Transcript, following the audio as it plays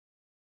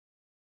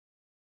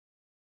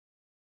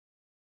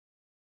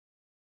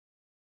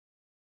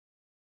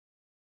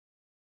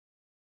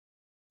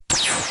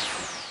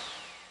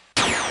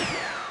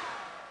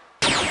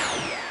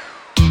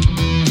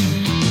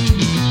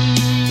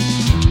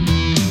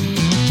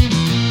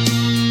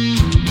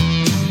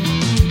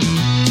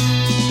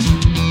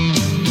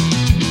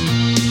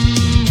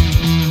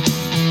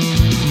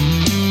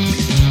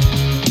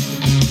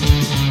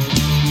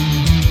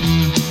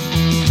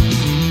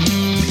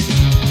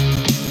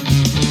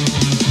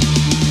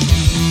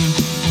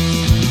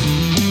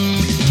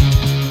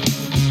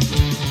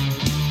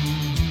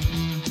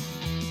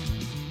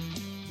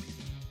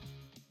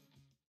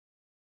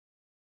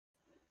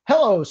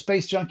Hello,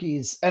 Space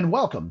Junkies, and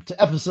welcome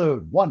to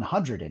episode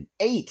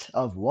 108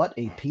 of What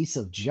a Piece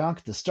of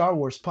Junk, the Star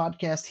Wars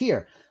podcast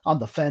here on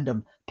the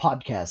Fandom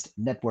Podcast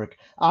Network.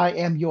 I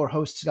am your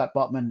host, Scott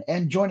Botman,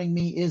 and joining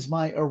me is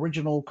my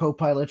original co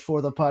pilot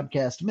for the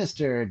podcast,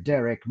 Mr.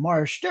 Derek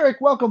Marsh.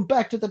 Derek, welcome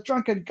back to the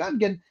Drunken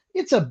Gungan.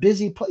 It's a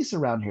busy place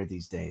around here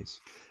these days.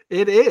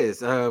 It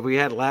is. We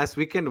had last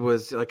weekend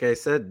was, like I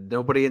said,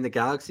 nobody in the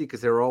galaxy because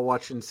they were all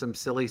watching some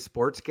silly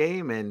sports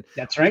game, and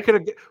That's right.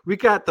 we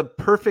got the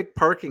perfect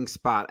parking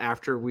spot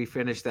after we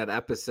finished that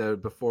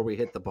episode before we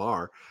hit the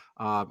bar,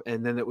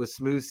 and then it was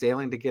smooth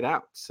sailing to get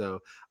out. So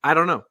I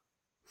don't know.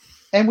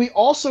 And we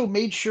also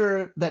made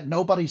sure that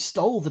nobody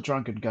stole the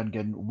Drunken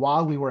Gungan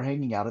while we were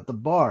hanging out at the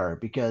bar,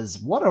 because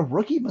what a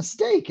rookie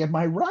mistake, am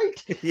I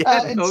right?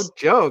 Yeah, no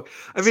joke.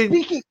 I mean,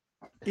 speaking,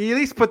 you at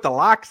least put the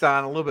locks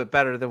on a little bit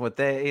better than what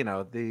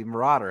the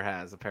Marauder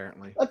has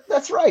apparently.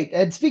 That's right.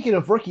 And speaking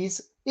of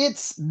rookies,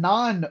 it's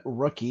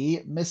non-rookie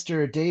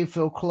Mr. Dave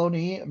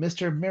Filcloni,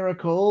 Mr.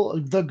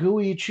 Miracle, the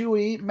Gooey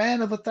Chewy,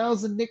 man of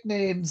 1,000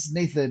 nicknames,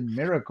 Nathan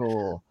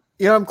Miracle.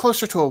 Yeah, I'm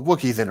closer to a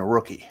Wookiee than a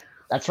rookie.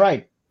 That's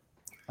right.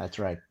 That's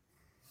right.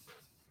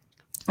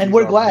 And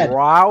we're glad.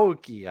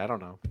 Rookie, I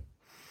don't know.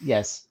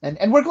 Yes,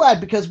 and we're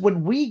glad because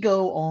when we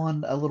go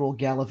on a little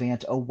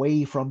gallivant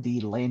away from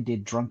the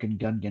landed Drunken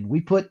Gungan, we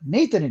put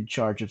Nathan in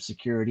charge of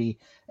security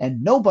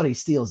and nobody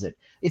steals it.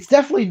 It's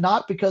definitely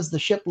not because the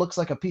ship looks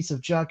like a piece of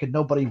junk and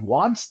nobody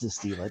wants to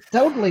steal it.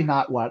 Totally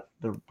not what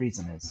the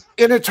reason is.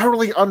 In a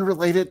totally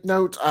unrelated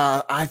note,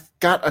 I've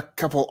got a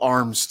couple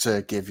arms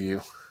to give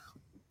you.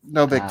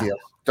 No big deal.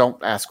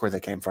 Don't ask where they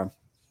came from.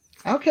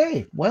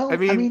 Okay, well, I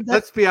mean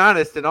let's be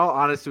honest. In all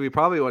honesty, we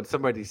probably want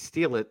somebody to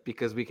steal it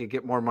because we could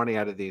get more money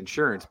out of the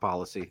insurance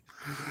policy.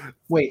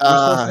 Wait, we're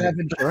supposed to have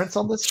insurance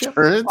on this ship?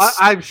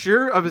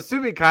 I'm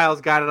assuming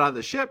Kyle's got it on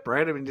the ship,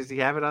 right? I mean, does he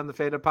have it on the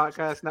Fandom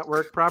Podcast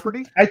Network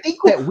property? I think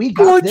that we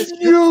got Good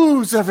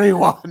news,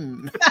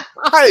 everyone.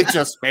 I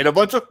just made a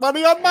bunch of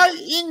money on my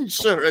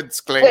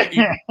insurance claim.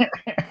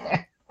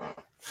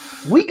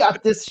 We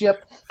got this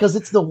ship because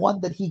it's the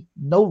one that he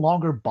no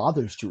longer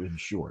bothers to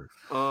insure.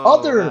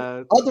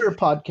 Other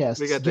podcasts.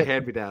 We got the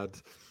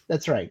hand-me-downs.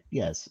 That's right.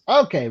 Yes.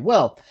 Okay.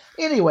 Well,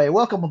 anyway,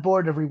 welcome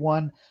aboard,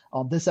 everyone.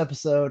 On this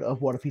episode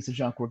of What a Piece of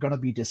Junk, we're going to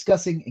be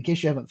discussing, in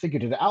case you haven't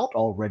figured it out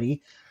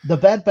already, the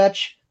Bad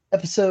Batch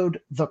episode,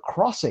 The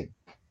Crossing,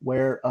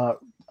 where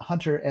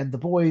Hunter and the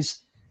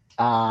boys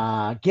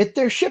get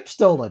their ship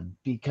stolen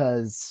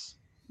because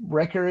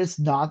Wrecker is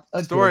not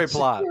a story good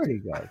plot security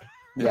guard.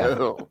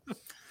 No.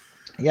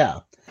 Yeah.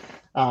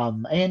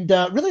 And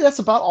really, that's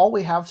about all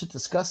we have to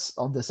discuss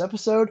on this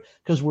episode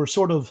because we're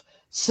sort of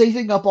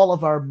saving up all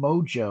of our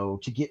mojo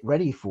to get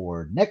ready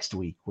for next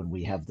week when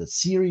we have the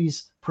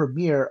series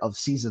premiere of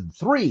season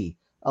 3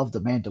 of The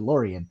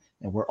Mandalorian.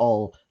 And we're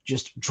all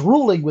just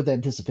drooling with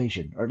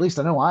anticipation, or at least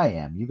I know I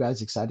am. You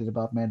guys excited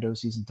about Mando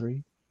season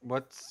 3?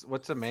 What's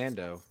a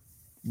Mando?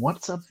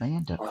 What's a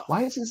Mando?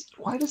 Why is his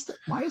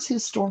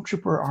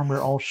stormtrooper armor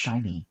all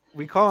shiny?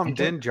 We call him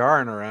Din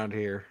Djarin around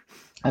here.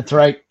 That's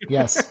right.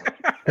 Yes.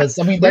 Because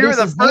I mean, we were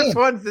the first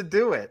ones to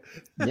do it.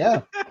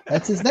 Yeah,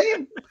 that's his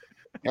name.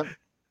 Yep.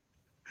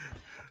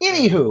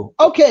 Anywho,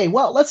 okay,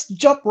 well, let's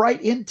jump right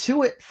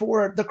into it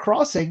for The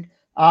Crossing.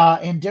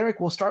 And Derek,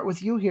 we'll start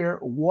with you here.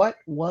 What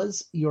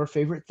was your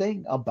favorite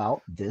thing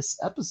about this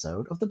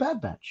episode of The Bad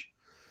Batch?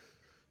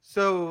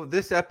 So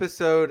this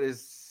episode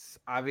is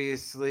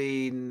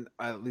obviously,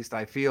 at least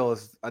I feel,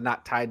 is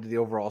not tied to the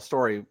overall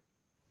story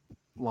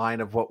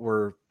line of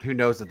who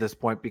knows at this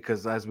point,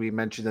 because as we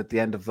mentioned at the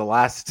end of the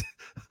last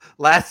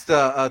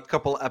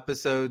couple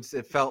episodes,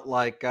 it felt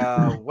like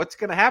what's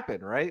going to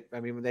happen, right? I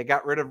mean, when they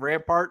got rid of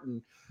Rampart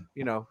and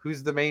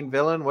who's the main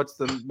villain, what's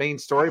the main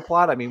story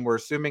plot? I mean, we're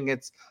assuming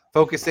it's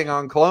focusing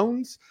on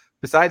clones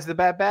besides the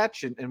Bad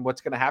Batch and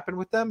what's going to happen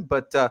with them,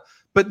 but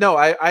no,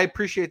 I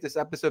appreciate this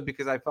episode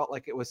because I felt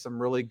like it was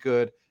some really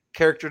good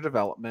character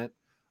development.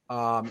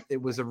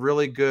 It was a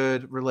really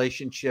good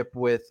relationship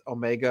with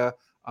Omega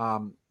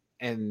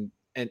and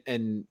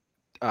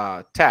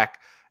Tech,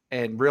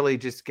 and really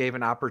just gave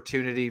an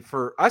opportunity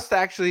for us to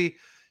actually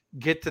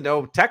get to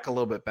know Tech a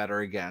little bit better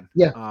again.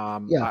 Yeah.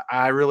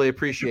 I really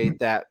appreciate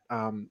that.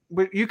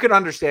 But you can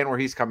understand where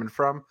he's coming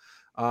from.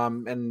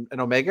 And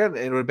Omega,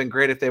 it would have been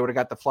great if they would have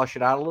got to flush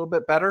it out a little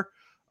bit better.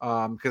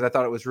 Because I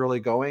thought it was really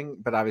going,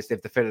 but obviously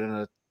have to fit it in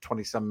a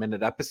 20-some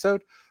minute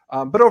episode.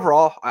 But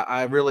overall,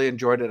 I really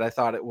enjoyed it. I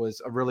thought it was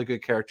a really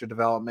good character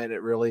development.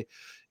 It really,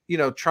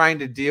 trying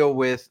to deal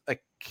with a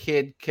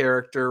kid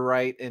character,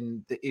 right,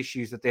 and the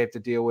issues that they have to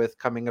deal with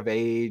coming of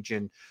age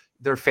and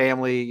their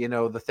family,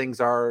 the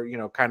things are,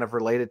 kind of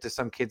related to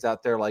some kids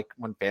out there, like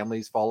when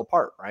families fall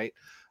apart, right,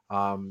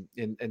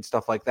 and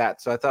stuff like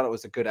that. So I thought it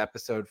was a good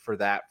episode for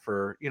that,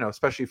 for,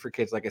 especially for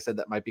kids, like I said,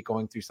 that might be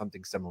going through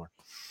something similar.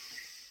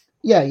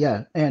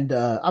 Yeah. And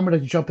I'm going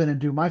to jump in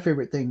and do my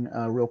favorite thing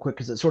real quick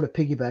because it sort of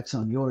piggybacks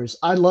on yours.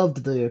 I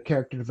loved the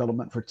character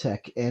development for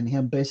Tech and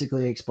him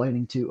basically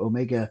explaining to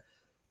Omega,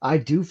 I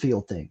do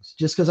feel things.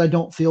 Just because I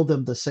don't feel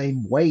them the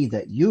same way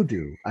that you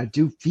do, I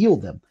do feel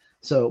them.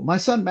 So my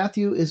son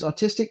Matthew is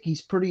autistic.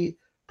 He's pretty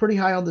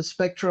high on the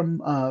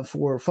spectrum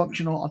for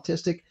functional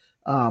autistic.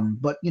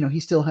 But he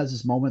still has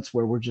his moments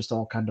where we're just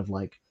all kind of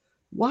like,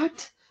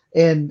 what?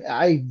 And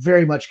I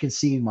very much can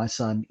see my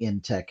son in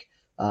Tech.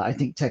 I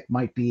think Tech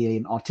might be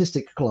an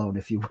autistic clone,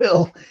 if you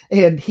will,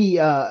 and he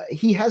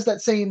has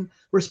that same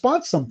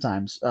response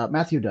sometimes.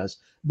 Matthew does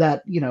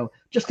that.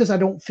 Just because I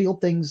don't feel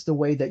things the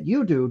way that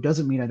you do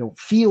doesn't mean I don't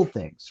feel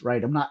things,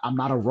 right? I'm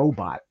not a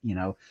robot.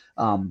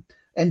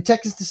 And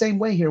Tech is the same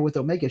way here with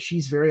Omega.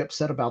 She's very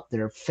upset about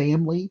their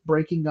family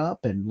breaking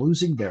up and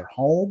losing their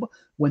home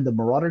when the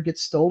Marauder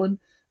gets stolen.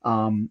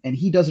 And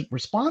he doesn't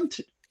respond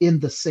in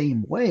the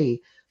same way,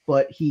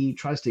 but he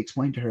tries to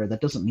explain to her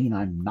that doesn't mean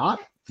I'm not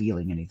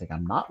feeling anything.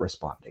 I'm not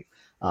responding.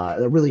 I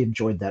really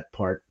enjoyed that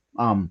part.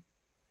 And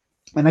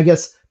I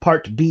guess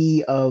part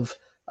B of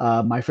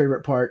my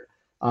favorite part,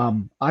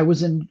 I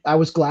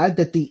was glad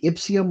that the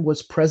Ipsium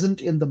was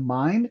present in the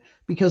mine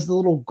because the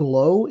little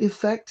glow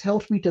effect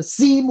helped me to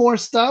see more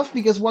stuff,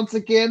 because once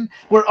again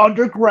we're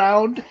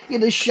underground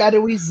in a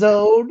shadowy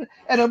zone,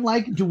 and I'm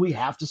like, do we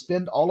have to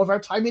spend all of our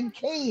time in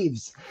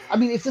caves? I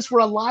mean, if this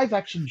were a live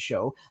action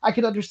show, I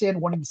could understand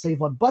wanting to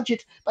save on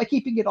budget by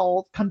keeping it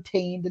all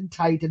contained and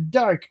tight and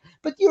dark,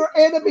 but you're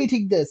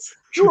animating this.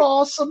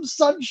 Draw some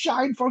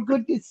sunshine, for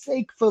goodness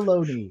sake,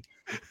 Filoni.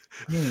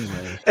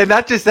 Anyway. And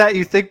not just that,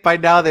 you think by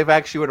now they've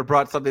actually would have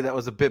brought something that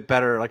was a bit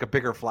better, like a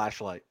bigger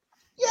flashlight.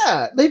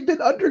 Yeah, they've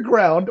been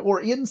underground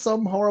or in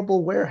some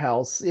horrible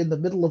warehouse in the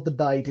middle of the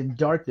night in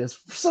darkness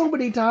so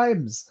many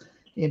times.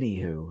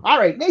 Anywho. All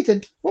right,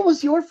 Nathan, what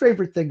was your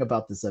favorite thing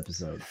about this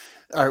episode?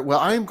 All right, well,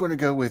 I am going to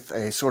go with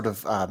a sort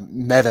of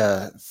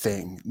meta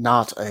thing,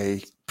 not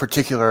a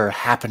particular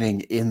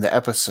happening in the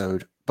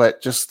episode,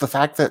 but just the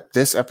fact that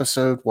this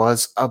episode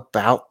was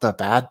about the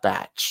Bad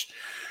Batch.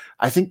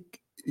 I think,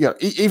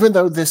 even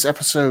though this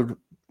episode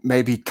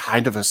may be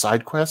kind of a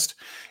side quest,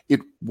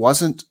 it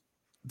wasn't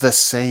the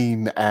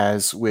same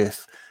as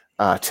with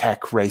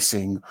Tech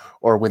racing,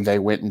 or when they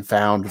went and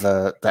found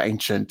the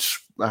ancient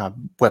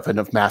weapon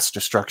of mass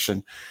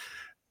destruction.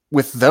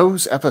 With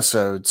those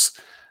episodes,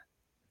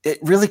 it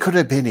really could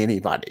have been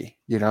anybody,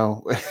 Yeah.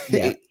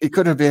 It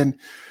could have been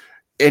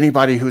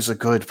anybody who's a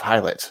good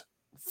pilot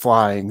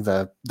flying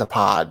the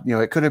pod.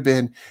 It could have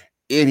been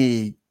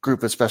any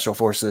group of special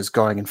forces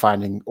going and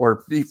finding,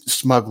 or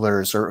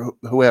smugglers or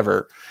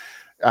whoever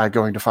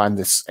going to find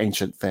this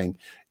ancient thing.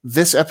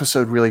 This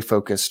episode really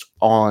focused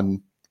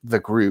on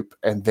the group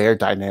and their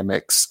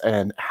dynamics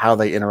and how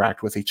they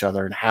interact with each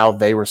other and how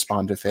they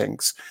respond to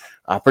things,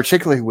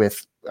 particularly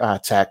with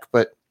Tech,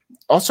 but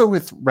also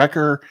with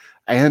Wrecker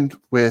and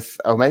with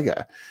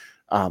Omega,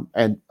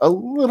 and a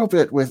little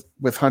bit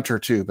with Hunter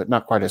too, but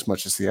not quite as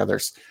much as the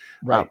others.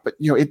 Right. But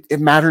it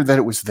mattered that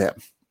it was them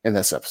in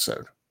this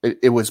episode.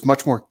 It was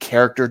much more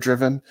character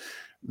driven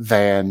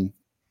than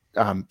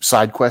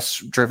side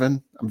quest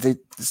driven.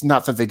 It's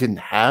not that they didn't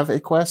have a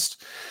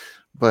quest,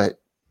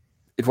 but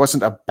it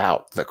wasn't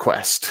about the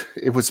quest.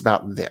 It was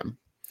about them.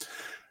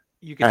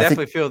 You can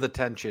definitely feel the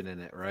tension in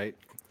it, right?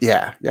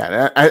 Yeah.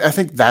 I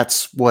think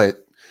that's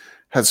what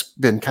has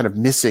been kind of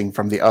missing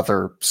from the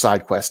other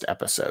side quest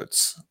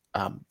episodes.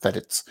 That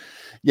it's,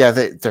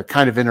 they're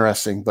kind of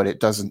interesting, but it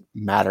doesn't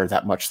matter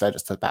that much that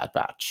it's the Bad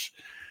Batch.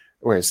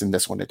 Whereas in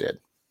this one, it did.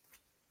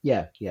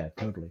 Yeah,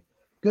 totally.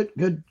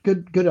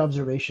 Good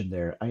observation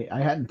there.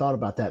 I hadn't thought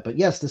about that, but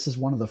yes, this is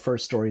one of the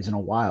first stories in a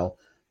while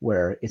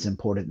where it's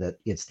important that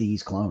it's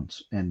these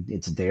clones and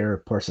it's their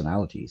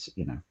personalities,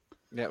 Yeah,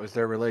 it was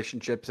their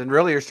relationships. And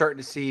really you're starting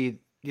to see,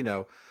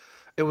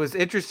 it was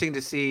interesting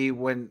to see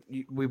when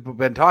we've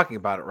been talking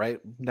about it, right?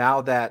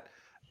 Now that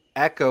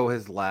Echo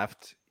has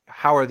left,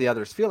 how are the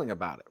others feeling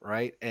about it,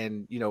 right?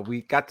 And,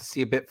 we got to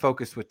see a bit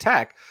focused with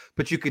Tech,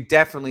 but you could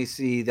definitely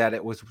see that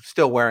it was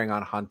still wearing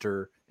on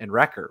Hunter and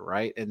Wrecker,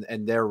 right?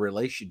 And their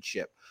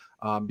relationship.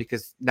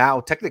 Because now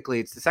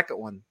technically it's the second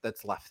one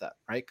that's left that,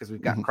 right? Because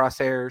we've got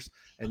Crosshairs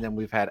and then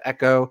we've had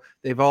Echo.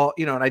 They've all,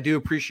 and I do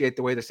appreciate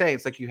the way they're saying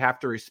it's like you have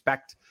to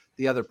respect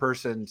the other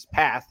person's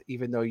path,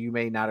 even though you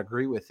may not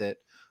agree with it.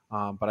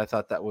 But I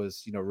thought that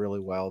was, really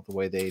well the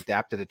way they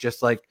adapted it,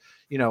 just like,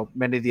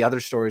 many of the other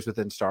stories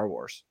within Star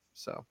Wars.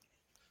 So.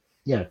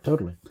 Yeah,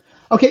 totally.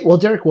 Okay, well,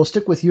 Derek, we'll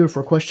stick with you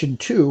for question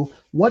 2.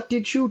 What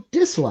did you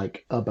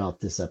dislike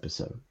about this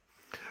episode?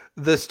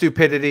 The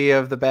stupidity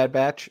of the Bad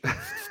Batch.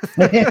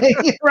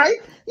 Right?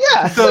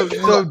 Yeah.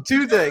 So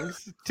two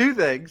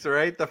things,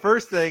 right? The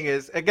first thing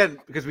is, again,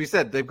 because we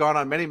said they've gone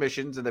on many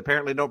missions and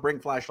apparently don't bring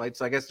flashlights,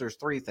 so I guess there's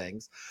 3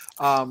 things.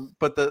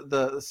 But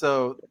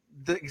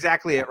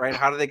exactly it, right?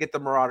 How do they get the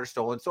Marauder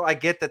stolen? So I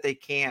get that they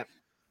can't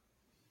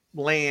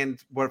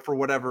land, but for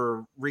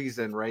whatever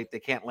reason, right? They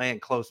can't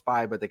land close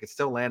by, but they could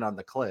still land on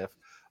the cliff.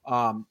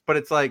 But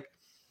it's like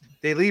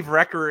they leave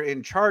Wrecker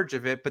in charge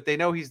of it, but they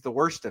know he's the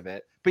worst of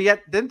it. But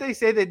yet, didn't they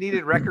say they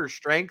needed Wrecker's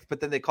strength,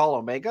 but then they call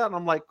Omega? And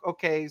I'm like,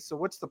 okay, so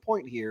what's the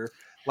point here?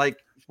 Like,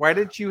 why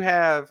didn't you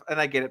have, and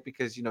I get it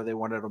because, they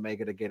wanted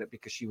Omega to get it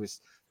because she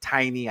was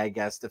tiny, I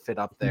guess, to fit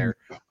up there.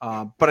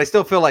 But I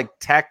still feel like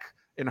Tech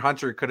and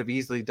Hunter could have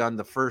easily done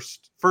the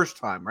first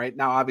time, right?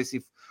 Now,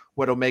 obviously,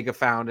 what Omega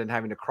found and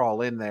having to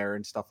crawl in there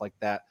and stuff like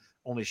that.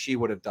 Only she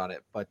would have done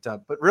it. But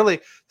really,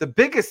 the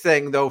biggest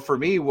thing though for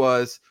me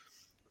was,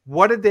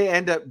 what did they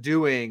end up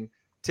doing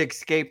to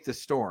escape the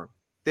storm?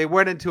 They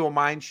went into a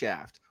mine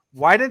shaft.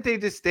 Why didn't they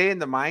just stay in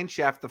the mine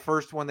shaft the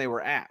first one they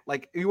were at?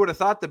 Like, you would have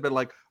thought they'd been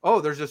like, oh,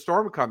 there's a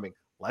storm coming.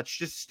 Let's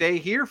just stay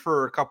here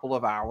for a couple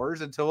of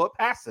hours until it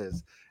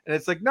passes. And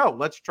it's like, no,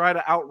 let's try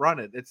to outrun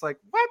it. It's like,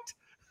 what?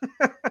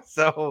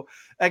 So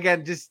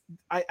again, just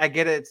I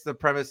get it. It's the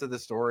premise of the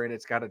story and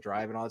it's got to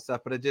drive and all that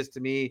stuff. But it just, to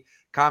me,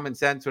 common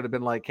sense would have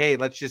been like, hey,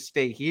 let's just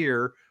stay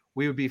here.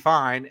 We would be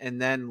fine. And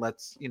then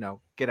let's,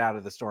 get out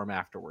of the storm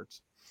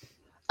afterwards.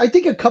 I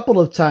think a couple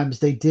of times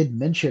they did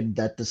mention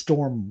that the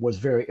storm was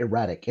very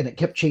erratic and it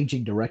kept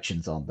changing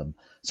directions on them.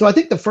 So I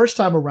think the first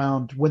time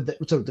around when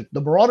the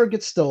Marauder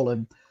gets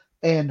stolen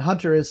and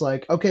Hunter is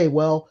like, okay,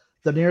 well,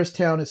 the nearest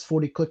town is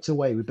 40 clicks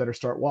away. We better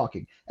start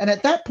walking. And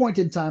at that point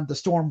in time, the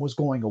storm was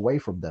going away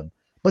from them,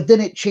 but then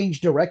it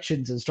changed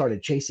directions and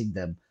started chasing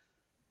them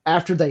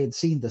after they had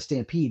seen the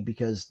stampede,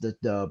 because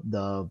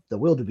the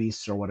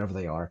wildebeests, or whatever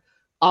they are,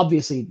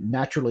 obviously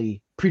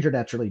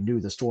preternaturally knew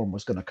the storm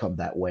was going to come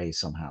that way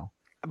somehow.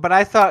 But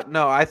I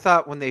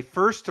thought when they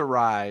first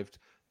arrived,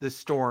 the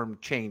storm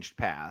changed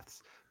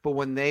paths. But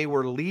when they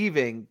were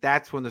leaving,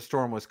 that's when the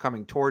storm was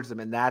coming towards them.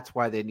 And that's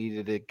why they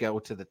needed to go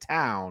to the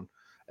town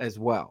as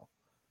well.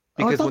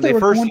 Because when they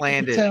first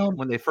landed,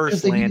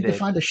 they needed to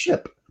find a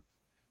ship.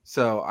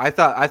 So I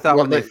thought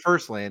when they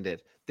first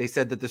landed, they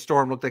said that the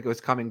storm looked like it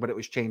was coming, but it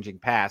was changing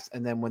paths.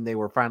 And then when they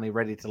were finally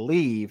ready to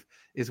leave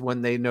is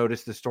when they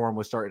noticed the storm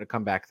was starting to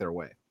come back their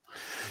way.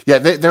 Yeah,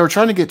 they were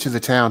trying to get to the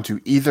town to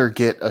either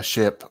get a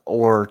ship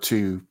or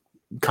to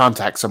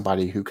contact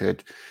somebody who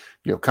could,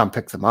 come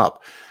pick them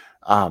up.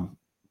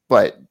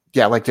 But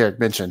yeah, like Derek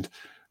mentioned,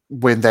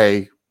 when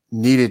they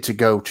needed to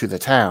go to the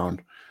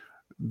town,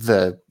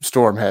 the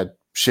storm had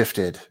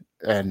shifted,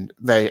 and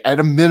they, at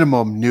a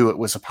minimum, knew it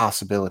was a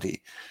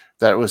possibility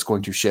that it was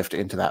going to shift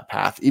into that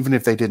path, even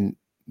if they didn't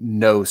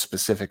know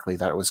specifically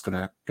that it was going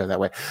to go that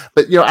way.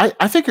 But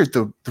I figured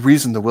the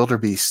reason the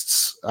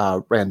wildebeests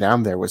ran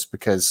down there was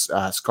because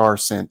Scar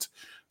sent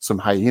some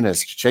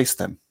hyenas to chase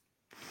them.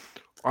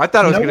 I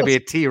thought it was going to be a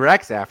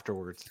T-Rex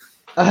afterwards.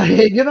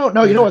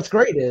 What's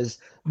great is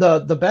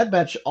the Bad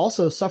Batch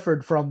also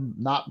suffered from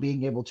not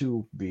being able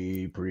to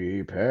be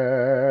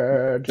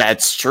prepared.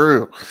 That's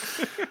true.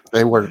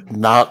 They were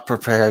not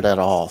prepared at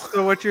all.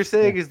 So what you're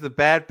saying is the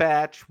Bad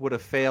Batch would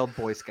have failed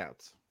Boy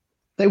Scouts.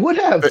 They would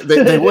have.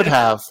 They would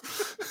have.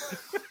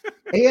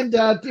 And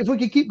if we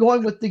could keep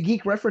going with the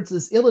geek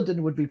references, Illidan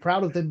would be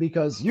proud of them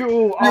because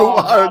you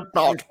are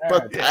not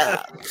prepared.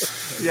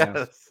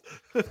 Yes.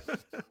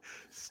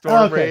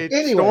 Storm rage.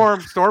 Anyway.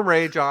 Storm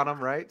rage on them,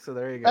 right? So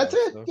there you go. That's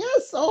it. So.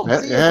 Yes. Oh,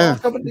 it's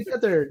all coming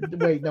together.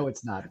 Wait, no,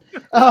 it's not.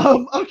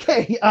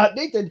 Okay,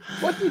 Nathan,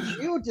 what did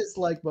you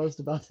dislike most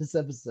about this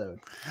episode?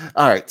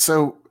 All right,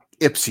 so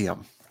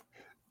Ipsium.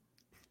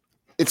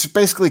 It's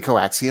basically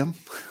coaxium.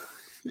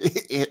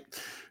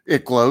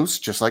 It glows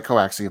just like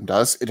coaxium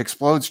does. It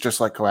explodes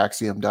just like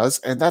coaxium does.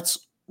 And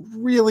that's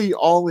really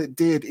all it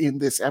did in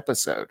this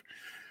episode.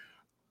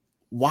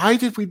 Why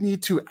did we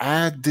need to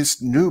add this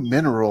new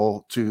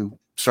mineral to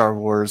Star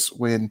Wars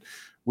when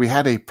we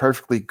had a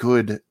perfectly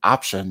good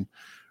option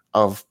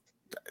of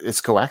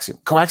it's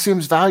coaxium? Coaxium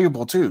is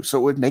valuable too, so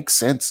it would make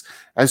sense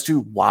as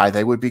to why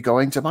they would be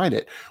going to mine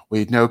it.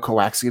 We know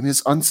coaxium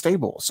is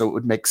unstable, so it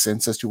would make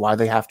sense as to why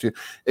they have to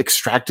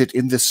extract it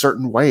in this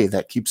certain way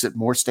that keeps it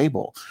more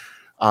stable,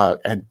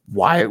 and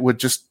why it would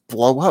just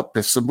blow up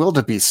if some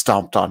wildebeest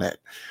stomped on it.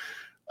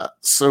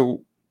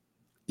 So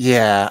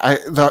yeah,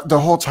 the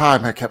whole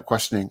time I kept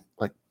questioning,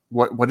 like,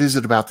 what is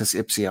it about this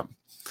Ipsium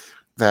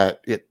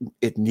that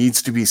it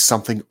needs to be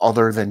something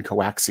other than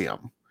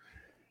coaxium?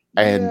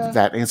 And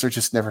that answer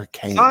just never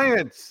came.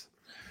 Science.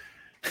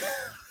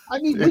 I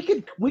mean,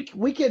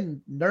 we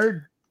can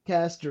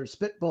nerdcast or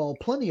spitball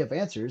plenty of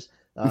answers.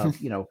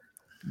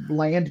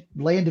 Land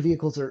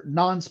vehicles or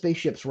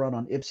non-spaceships run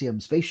on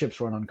Ipsium, spaceships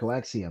run on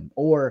coaxium,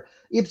 or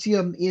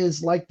Ipsium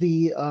is like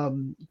the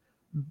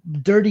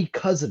dirty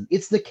cousin.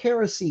 It's the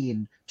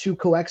kerosene to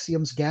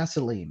coaxium's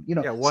gasoline.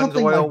 One's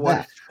oil, like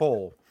one's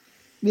coal.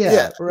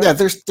 Yeah.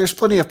 There's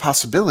plenty of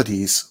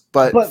possibilities,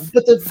 but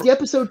the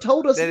episode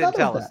told us they none didn't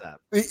tell of us that.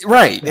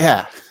 Right?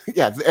 Yeah.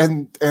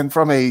 And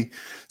from a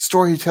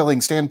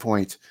storytelling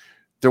standpoint,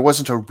 there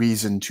wasn't a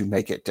reason to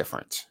make it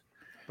different.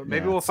 But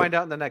maybe we'll find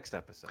out in the next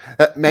episode.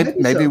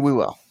 Maybe we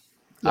will.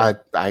 Yeah.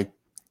 I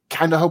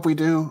kind of hope we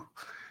do.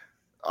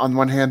 On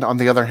one hand, on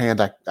the other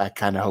hand, I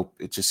kind of hope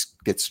it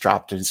just gets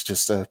dropped and it's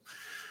just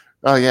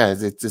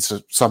it's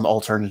some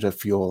alternative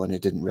fuel and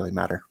it didn't really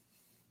matter.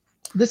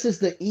 This is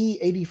the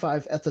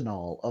E85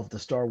 ethanol of the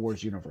Star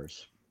Wars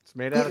universe. It's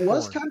made out of corn. It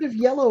was kind of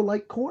yellow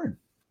like corn.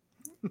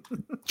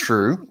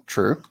 True.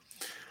 So.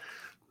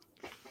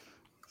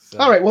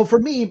 All right. Well, for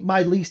me,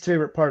 my least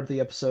favorite part of the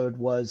episode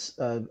was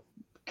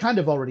kind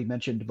of already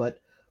mentioned, but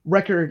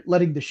Wrecker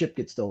letting the ship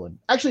get stolen.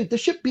 Actually, the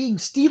ship being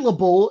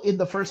stealable in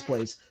the first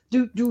place.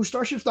 Do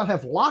starships not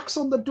have locks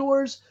on the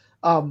doors?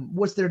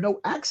 Was there no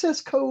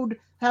access code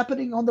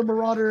happening on the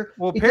Marauder?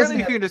 Well, It apparently doesn't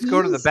you have can just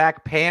go to the keys?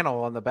 back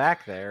panel on the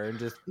back there and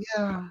just,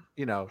 Yeah.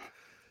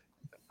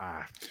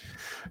 uh,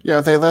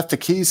 Yeah, they left the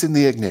keys in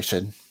the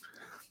ignition.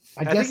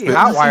 I I guess think he the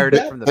hotwired it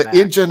easy from the The back.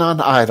 engine on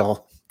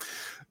idle.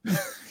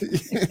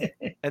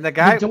 And the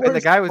guy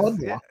doors was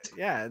unlocked.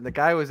 and the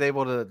guy was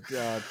able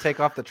to take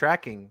off the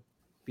tracking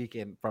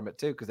beacon from it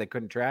too because they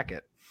couldn't track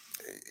it.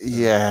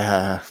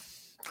 Yeah.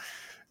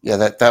 Yeah,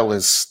 that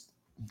was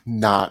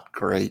not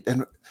great.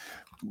 And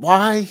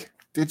why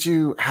did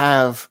you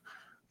have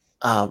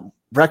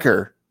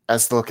Wrecker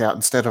as the lookout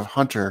instead of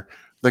Hunter,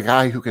 the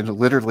guy who can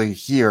literally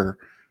hear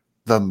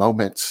the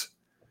moment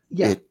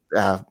Yeah. it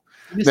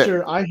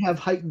Mr. I have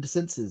heightened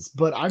senses,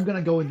 but I'm going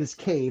to go in this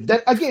cave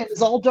that, again,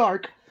 is all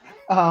dark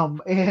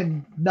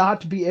and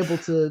not be able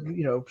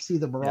to, see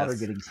the Marauder Yes.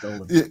 getting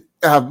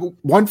stolen.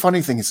 one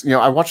funny thing is,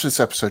 I watched this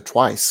episode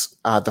twice.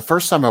 The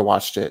first time I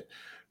watched it,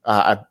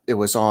 it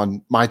was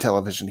on my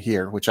television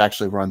here, which I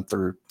actually run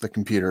through the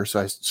computer.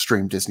 So I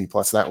streamed Disney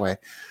Plus that way.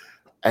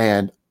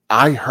 And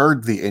I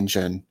heard the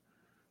engine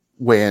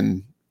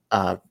when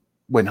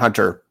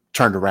Hunter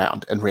turned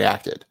around and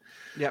reacted.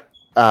 Yep.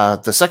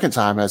 The second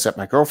time I was at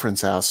my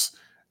girlfriend's house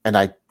and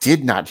I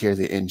did not hear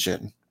the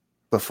engine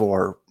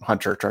before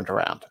Hunter turned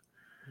around.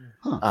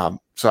 Huh.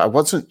 So I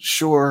wasn't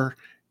sure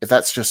if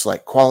that's just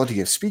like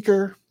quality of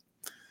speaker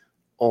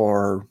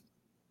or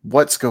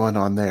what's going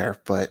on there,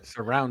 but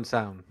Surround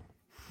sound.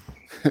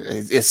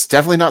 it's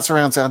definitely not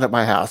surround sound at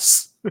my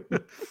house.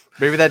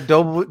 Maybe that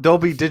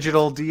Dolby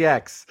Digital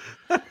DX.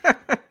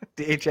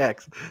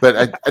 DHX.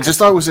 But I just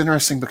thought it was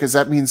interesting because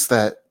that means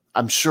that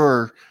I'm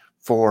sure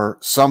for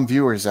some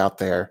viewers out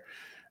there,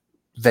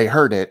 they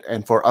heard it,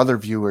 and for other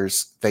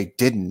viewers, they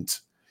didn't.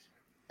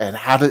 And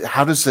how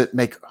does it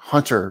make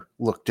Hunter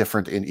look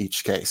different in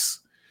each case?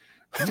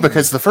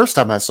 Because the first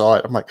time I saw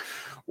it, I'm like,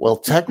 well,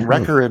 Tech,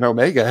 Wrecker, and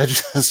Omega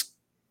just,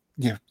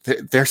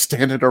 they're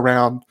standing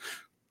around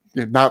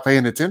not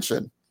paying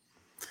attention.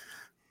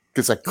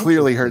 Because I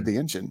clearly heard the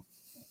engine.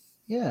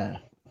 Yeah.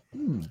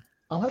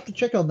 I'll have to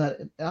check on that.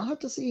 I'll have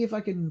to see if I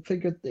can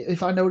figure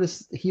if I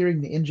notice hearing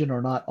the engine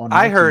or not on.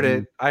 I my heard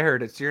TV. it. I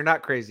heard it. So you're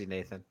not crazy,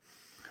 Nathan.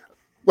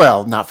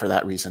 Well, not for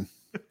that reason.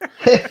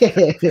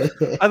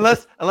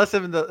 Unless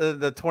in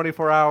the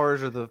 24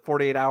 hours or the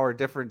 48-hour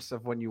difference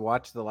of when you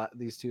watch the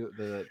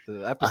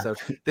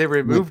episodes, they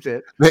removed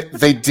it.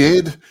 They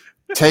did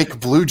take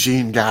Blue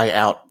Jean guy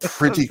out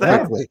pretty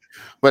quickly,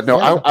 but no,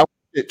 I watched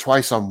it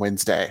twice on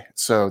Wednesday,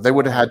 so they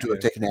would have had to have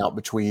taken out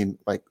between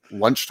like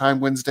lunchtime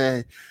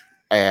Wednesday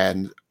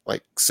and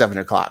like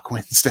 7:00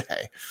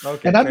 Wednesday.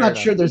 Okay, and I'm not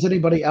sure there's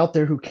anybody out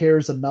there who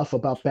cares enough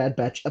about Bad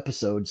Batch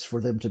episodes for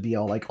them to be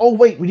all like, "Oh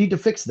wait, we need to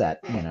fix that,"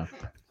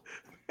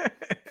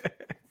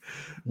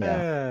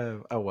 Yeah.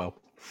 Oh well.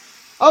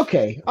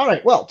 Okay. All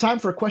right. Well, time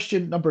for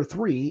question number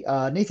 3.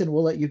 Nathan,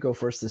 we'll let you go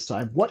first this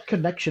time. What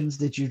connections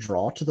did you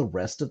draw to the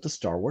rest of the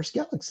Star Wars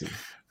galaxy?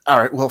 All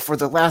right. Well, for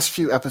the last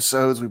few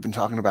episodes, we've been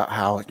talking about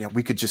how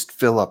we could just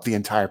fill up the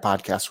entire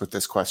podcast with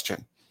this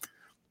question.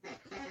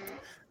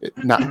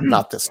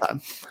 Not this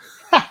time.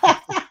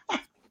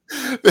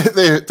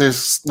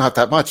 There's not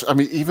that much. I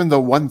mean, even the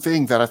one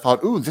thing that I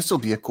thought, ooh, this will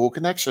be a cool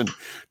connection,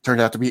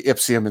 turned out to be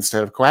Ipsium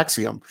instead of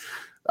Coaxium.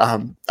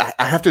 I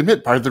have to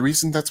admit, part of the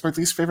reason that's my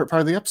least favorite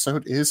part of the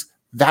episode is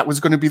that was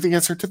going to be the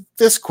answer to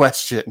this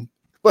question,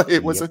 but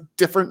it was a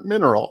different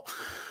mineral.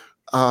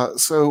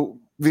 So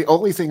the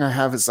only thing I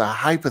have is a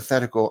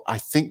hypothetical. I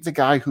think the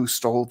guy who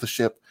stole the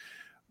ship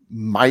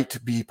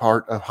might be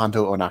part of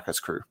Hondo Onaka's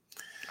crew.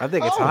 I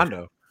think it's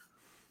Hondo.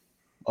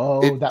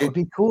 Oh, that would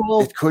be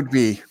cool. It could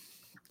be.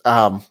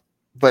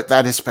 But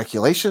that is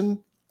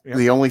speculation. Yep.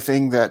 The only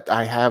thing that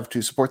I have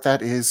to support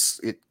that is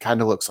it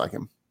kind of looks like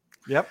him.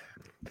 Yep.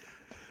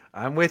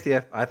 I'm with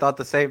you. I thought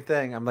the same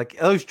thing. I'm like,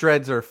 those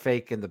dreads are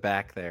fake in the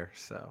back there.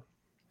 So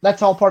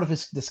that's all part of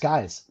his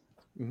disguise.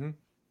 Mm-hmm.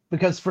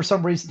 Because for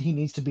some reason he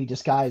needs to be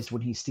disguised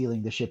when he's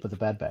stealing the ship with the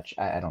Bad Batch.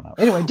 I don't know.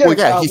 Anyway, Derek,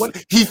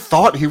 he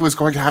thought he was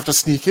going to have to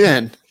sneak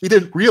in. He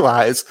didn't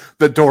realize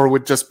the door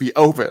would just be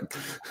open.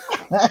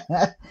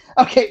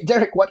 Okay,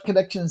 Derek, what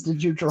connections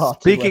did you draw?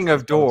 Speaking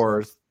of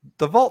doors,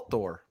 the vault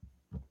door.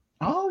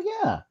 Oh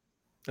yeah,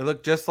 it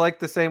looked just like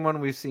the same one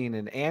we've seen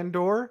in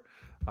Andor.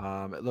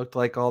 It looked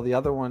like all the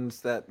other ones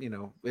that,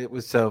 it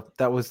was. So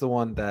that was the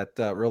one that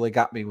really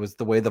got me, was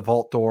the way the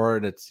vault door,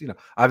 and it's,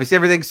 obviously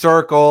everything's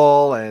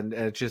circle and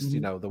it's just,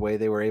 the way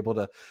they were able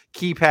to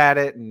keypad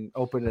it and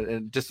open it,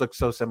 and it just looks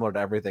so similar to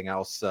everything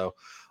else. So,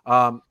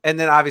 and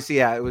then obviously,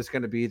 it was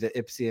going to be the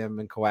Ipsium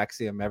and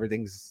Coaxium,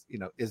 everything's,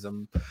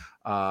 ism,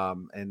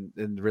 and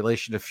in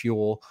relation to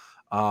fuel.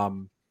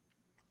 And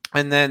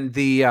then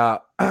the,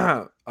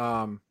 I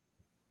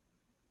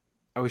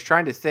was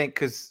trying to think,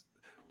 because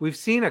we've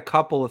seen a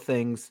couple of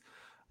things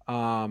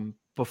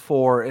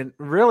before, and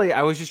really,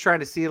 I was just trying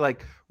to see,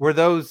 like, were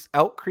those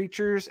elk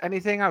creatures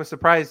anything? I was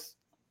surprised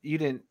you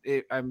didn't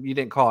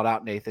call it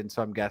out, Nathan.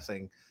 So I'm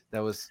guessing that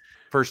was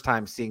first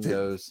time seeing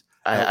those.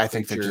 I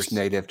think they're just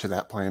native to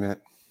that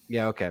planet.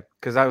 Yeah, okay.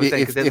 Because I was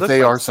thinking if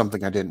they are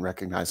something, I didn't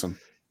recognize them.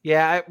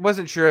 Yeah, I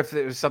wasn't sure if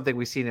it was something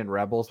we've seen in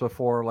Rebels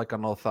before, like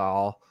on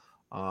Lothal.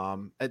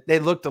 They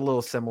looked a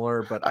little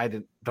similar, but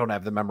I don't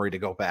have the memory to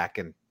go back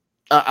and.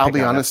 I'll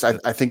be honest.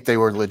 I think they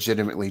were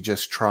legitimately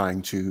just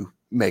trying to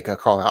make a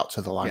call out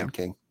to the Lion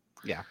King.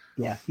 Yeah.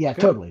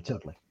 Totally.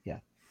 Yeah.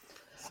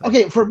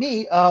 Okay, for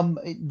me,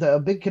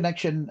 the big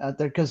connection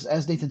there, because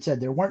as Nathan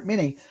said, there weren't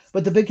many,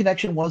 but the big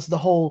connection was the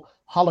whole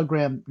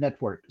hologram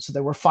network. So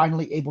they were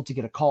finally able to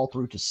get a call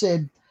through to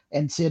Sid,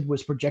 and Sid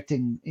was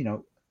projecting.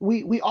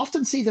 We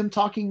often see them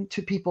talking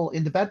to people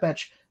in the Bad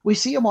Batch. We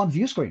see them on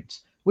view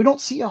screens. We don't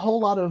see a whole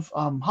lot of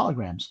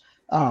holograms.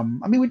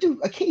 We do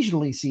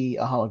occasionally see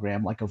a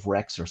hologram like of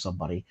Rex or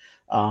somebody,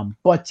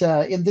 but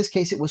in this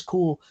case, it was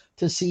cool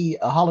to see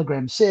a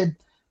hologram Sid,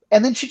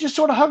 and then she just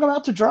sort of hung him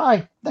out to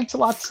dry. Thanks a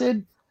lot,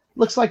 Sid.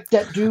 Looks like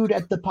that dude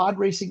at the pod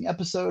racing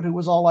episode who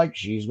was all like,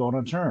 she's going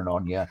to turn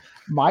on you,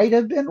 might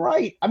have been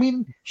right. I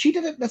mean, she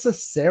didn't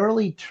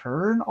necessarily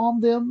turn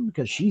on them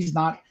because she's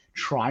not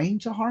trying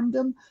to harm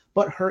them,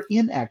 but her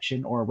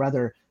inaction, or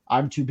rather,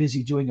 I'm too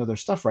busy doing other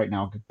stuff right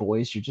now,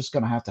 boys, you're just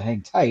going to have to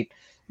hang tight,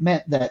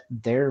 meant that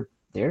they're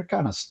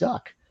kind of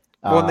stuck.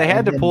 Well, and they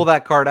had to pull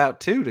that card out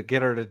too to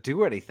get her to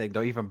do anything,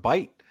 to even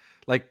bite.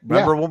 Like,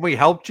 remember when we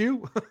helped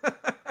you?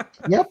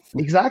 Yep,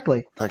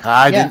 exactly. Like,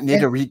 I didn't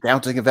need a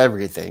recounting of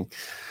everything.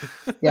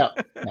 Yeah.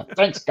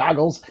 Thanks,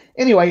 goggles.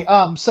 Anyway,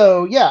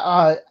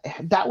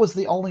 that was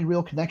the only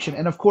real connection.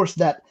 And of course,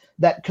 that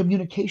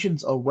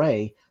communications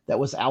array that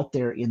was out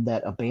there in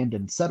that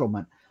abandoned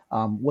settlement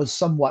was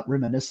somewhat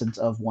reminiscent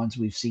of ones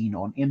we've seen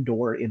on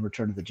Endor in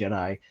Return of the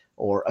Jedi,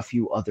 or a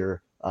few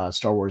other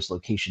Star Wars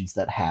locations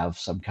that have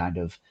some kind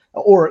of,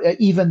 or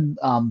even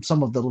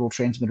some of the little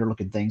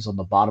transmitter-looking things on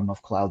the bottom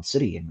of Cloud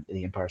City in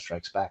The Empire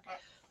Strikes Back.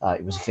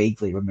 It was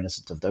vaguely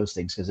reminiscent of those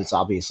things because it's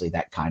obviously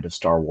that kind of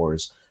Star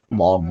Wars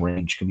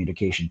long-range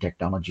communication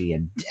technology,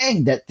 and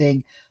dang, that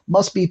thing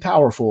must be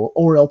powerful,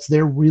 or else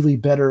they're really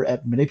better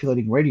at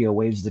manipulating radio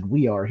waves than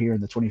we are here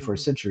in the 21st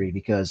century,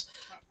 because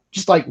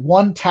just like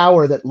one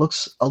tower that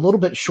looks a little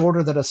bit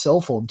shorter than a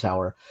cell phone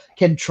tower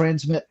can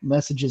transmit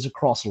messages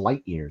across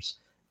light years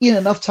in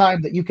enough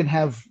time that you can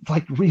have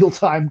like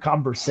real-time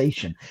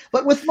conversation.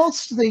 But with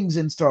most things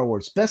in Star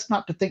Wars, best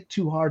not to think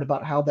too hard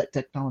about how that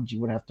technology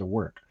would have to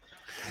work.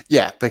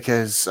 Yeah,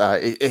 because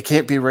it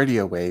can't be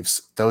radio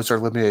waves. Those are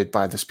limited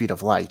by the speed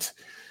of light,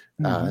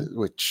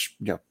 which,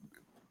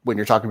 when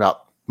you're talking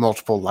about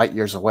multiple light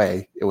years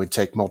away, it would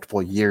take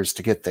multiple years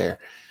to get there.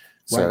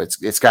 So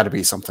it's got to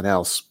be something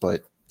else.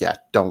 But yeah,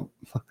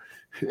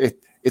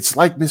 it's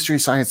like Mystery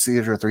Science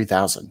Theater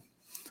 3000.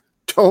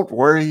 Don't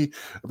worry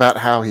about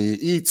how he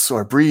eats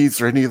or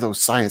breathes or any of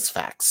those science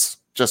facts.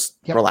 Just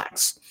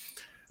relax.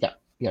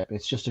 Yeah,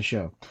 it's just a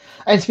show.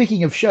 And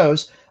speaking of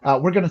shows,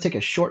 we're going to take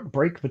a short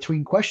break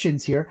between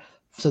questions here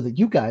so that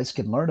you guys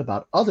can learn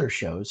about other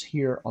shows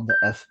here on the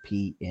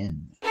FPN.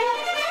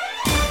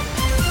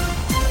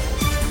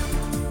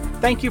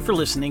 Thank you for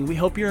listening. We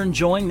hope you're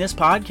enjoying this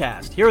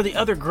podcast. Here are the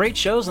other great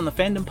shows on the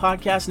Fandom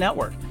Podcast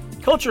Network.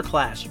 Culture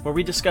Clash, where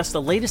we discuss the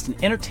latest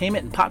in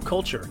entertainment and pop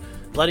culture.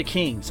 Blooded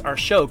Kings, our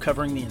show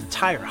covering the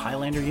entire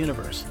Highlander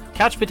universe.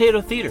 Couch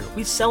Potato Theater,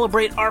 we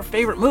celebrate our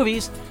favorite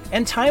movies.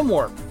 And Time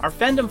Warp, our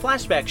fandom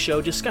flashback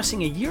show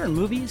discussing a year in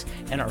movies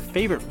and our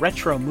favorite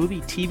retro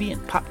movie, TV,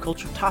 and pop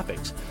culture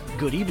topics.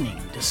 Good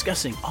Evening,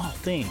 discussing all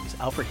things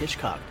Alfred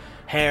Hitchcock.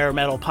 Hair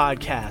Metal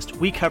Podcast,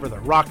 we cover the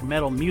rock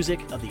metal music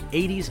of the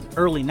 80s and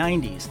early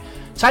 90s.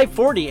 Type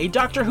 40, a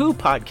Doctor Who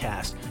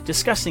podcast,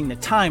 discussing the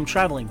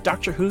time-traveling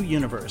Doctor Who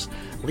universe.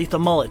 Lethal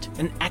Mullet,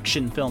 an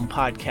action film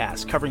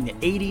podcast covering the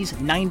 80s,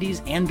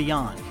 90s, and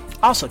beyond.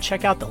 Also,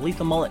 check out the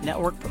Lethal Mullet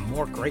Network for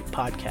more great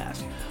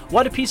podcasts.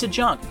 What a Piece of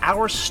Junk,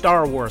 our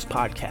Star Wars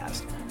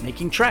podcast.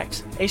 Making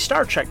Treks, a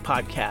Star Trek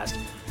podcast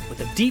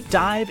with a deep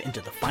dive into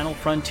the final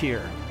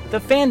frontier. The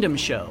Fandom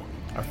Show,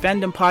 our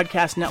Fandom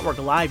Podcast Network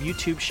live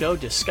YouTube show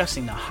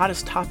discussing the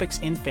hottest topics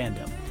in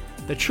fandom.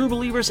 The True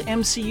Believers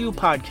MCU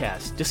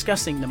podcast,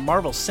 discussing the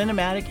Marvel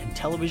Cinematic and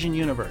Television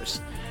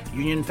Universe.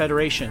 Union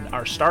Federation,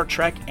 our Star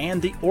Trek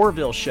and the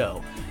Orville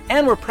Show.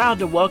 And we're proud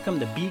to welcome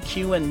the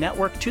BQN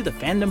Network to the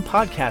Fandom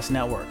Podcast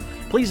Network.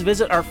 Please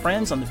visit our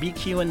friends on the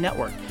BQN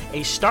Network,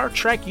 a Star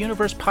Trek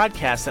Universe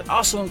podcast that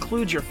also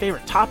includes your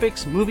favorite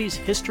topics, movies,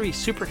 history,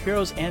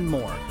 superheroes, and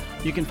more.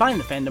 You can find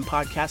the Fandom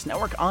Podcast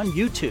Network on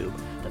YouTube.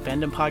 The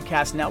Fandom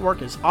Podcast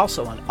Network is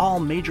also on all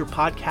major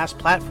podcast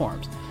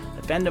platforms.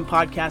 The Fandom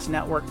Podcast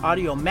Network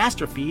audio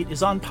master feed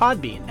is on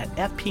Podbean at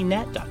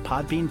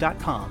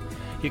fpnet.podbean.com.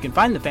 You can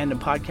find the Fandom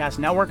Podcast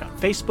Network on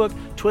Facebook,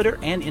 Twitter,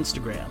 and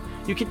Instagram.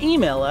 You can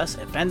email us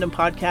at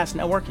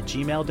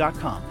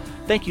fandompodcastnetwork@gmail.com.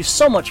 Thank you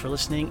so much for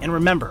listening, and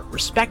remember,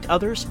 respect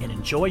others and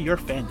enjoy your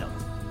fandom.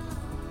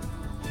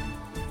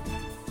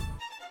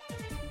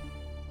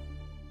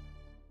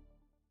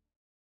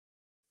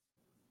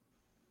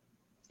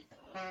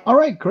 All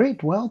right,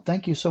 great. Well,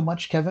 thank you so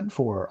much, Kevin,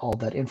 for all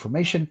that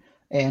information.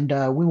 And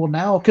we will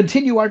now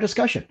continue our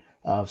discussion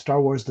of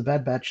Star Wars The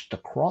Bad Batch, The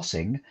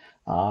Crossing.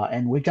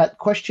 And we've got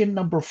question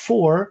number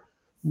 4.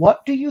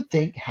 What do you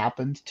think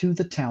happened to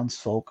the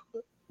townsfolk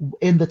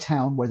in the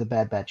town where the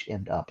Bad Batch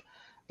end up?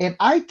 And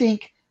I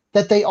think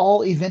that they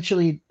all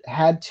eventually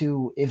had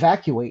to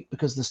evacuate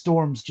because the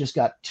storms just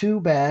got too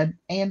bad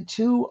and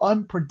too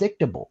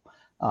unpredictable.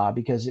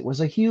 Because it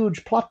was a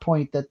huge plot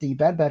point that the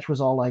Bad Batch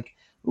was all like,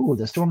 "Ooh,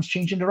 the storm's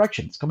changing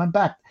direction. It's coming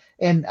back."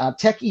 And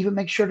Tech even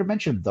makes sure to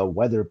mention the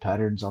weather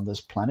patterns on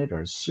this planet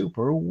are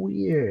super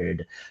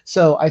weird.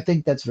 So I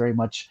think that's very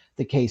much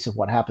the case of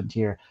what happened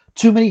here.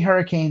 Too many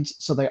hurricanes,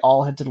 so they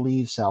all had to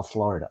leave South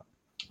Florida.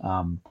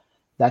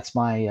 That's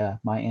my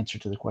my answer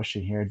to the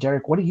question here.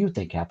 Derek, what do you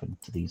think happened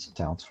to these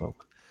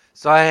townsfolk?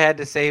 So I had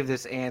to save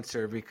this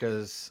answer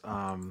because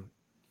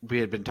we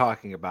had been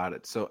talking about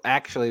it. So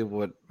actually,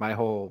 what my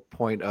whole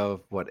point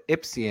of what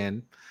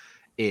Ipsium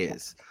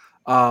is,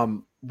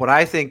 what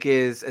I think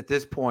is at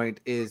this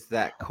point is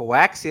that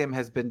coaxium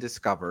has been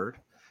discovered,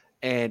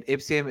 and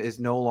Ipsium is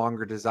no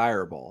longer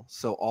desirable.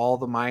 So all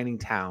the mining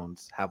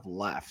towns have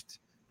left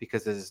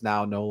because it is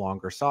now no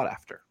longer sought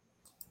after.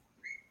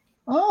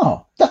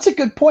 Oh, that's a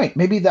good point.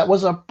 Maybe that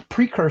was a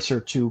precursor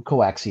to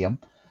coaxium.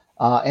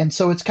 And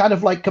so it's kind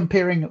of like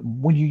comparing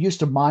when you used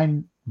to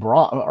mine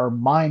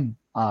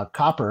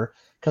copper,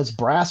 because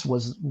brass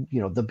was,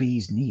 the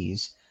bee's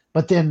knees.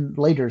 But then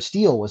later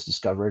steel was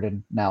discovered,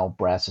 and now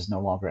brass is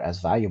no longer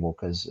as valuable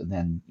because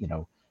then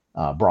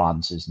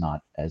bronze is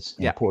not as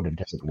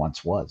important as it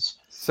once was.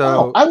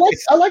 So I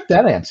like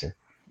that answer.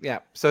 Yeah.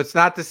 So it's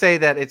not to say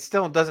that it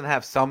still doesn't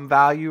have some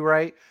value,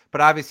 right? But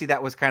obviously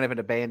that was kind of an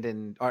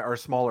abandoned or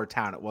smaller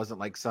town. It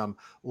wasn't like some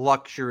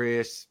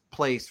luxurious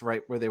place,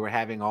 right, where they were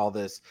having all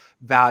this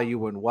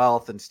value and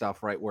wealth and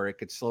stuff, right, where it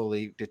could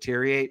slowly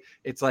deteriorate.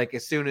 It's like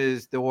as soon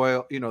as the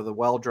oil, the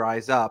well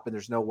dries up and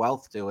there's no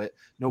wealth to it,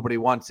 nobody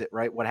wants it,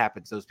 right? What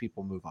happens? Those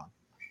people move on.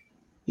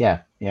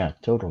 Yeah,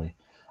 totally.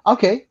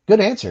 Okay,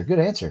 good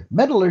answer.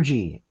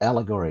 Metallurgy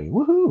allegory.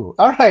 Woohoo.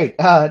 All right,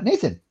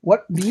 Nathan,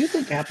 what do you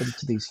think happened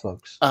to these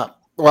folks?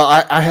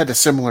 Well, I had a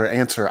similar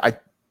answer. I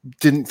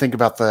didn't think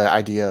about the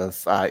idea of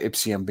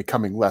Ipsium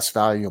becoming less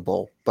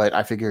valuable, but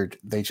I figured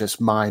they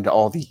just mined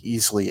all the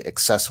easily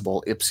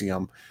accessible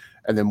Ipsium,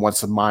 and then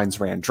once the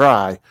mines ran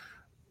dry,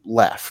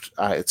 left.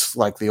 It's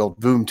like the old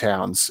boom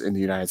towns in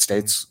the United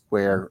States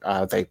where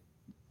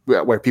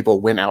people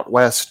went out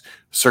west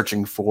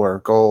searching for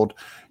gold.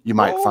 You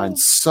might find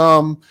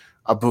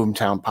a boom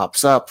town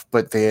pops up,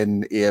 but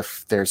then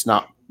if there's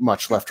not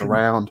much left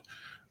around,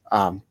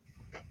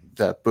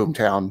 the boom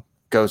town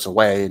goes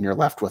away and you're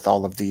left with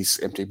all of these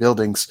empty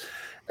buildings.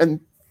 And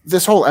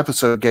this whole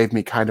episode gave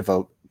me kind of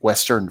a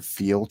Western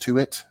feel to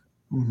it.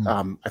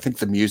 Mm-hmm. I think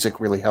the music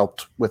really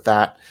helped with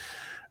that.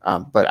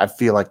 But I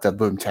feel like the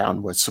boom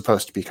town was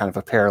supposed to be kind of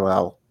a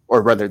parallel,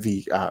 or rather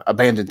the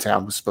abandoned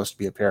town was supposed to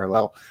be a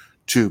parallel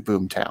to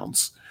boom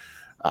towns.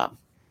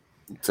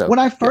 So when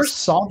I first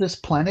saw this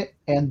planet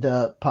and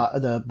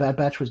the Bad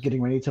Batch was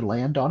getting ready to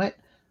land on it,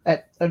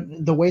 at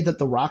the way that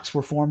the rocks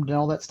were formed and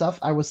all that stuff,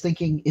 I was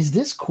thinking, is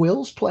this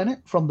Quill's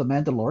planet from The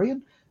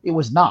Mandalorian? It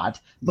was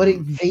not, but it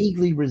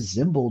vaguely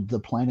resembled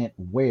the planet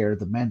where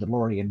the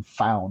Mandalorian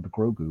found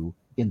Grogu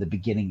in the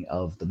beginning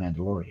of The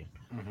Mandalorian.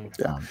 Mm-hmm.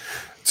 Yeah.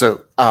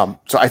 So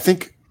I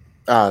think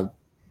the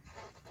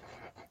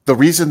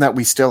reason that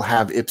we still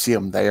have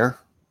Ipsium there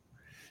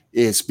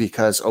is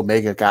because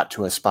Omega got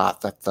to a spot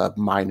that the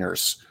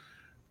miners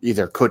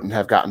either couldn't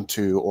have gotten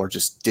to or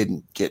just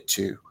didn't get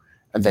to,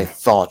 and they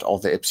thought all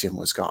the Ipsium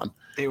was gone.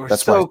 They were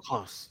so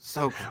close.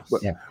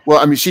 Well,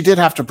 I mean, she did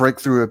have to break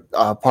through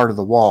a part of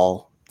the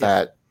wall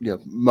that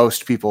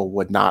most people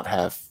would not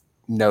have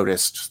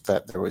noticed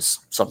that there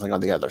was something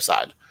on the other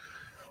side.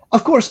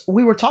 Of course,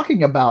 we were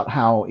talking about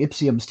how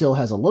Ipsium still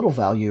has a little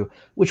value,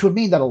 which would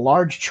mean that a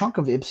large chunk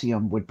of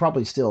Ipsium would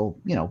probably still,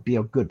 be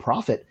a good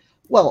profit.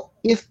 Well,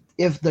 if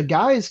the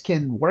guys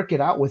can work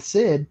it out with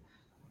Sid,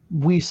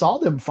 we saw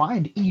them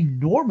find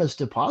enormous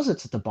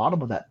deposits at the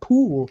bottom of that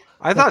pool.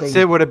 I thought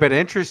Sid would have been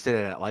interested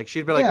in it. Like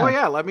she'd be like, "Oh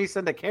yeah, let me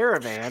send a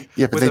caravan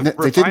with a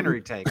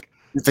refinery tank."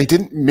 They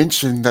didn't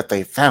mention that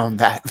they found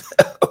that.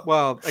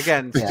 Well,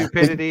 again,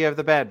 stupidity of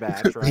the Bad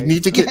Batch, right? They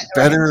need to get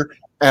better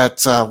at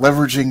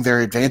leveraging their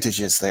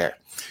advantages there.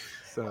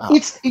 So.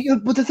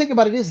 But the thing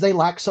about it is they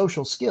lack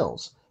social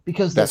skills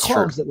because they're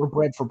clones that were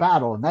bred for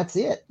battle, and that's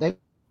it. They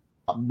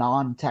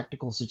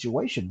non-tactical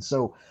situations,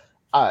 so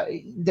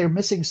they're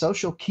missing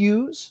social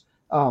cues.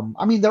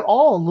 I mean, they're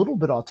all a little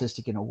bit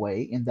autistic in a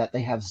way in that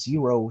they have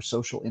zero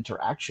social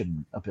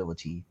interaction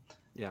ability.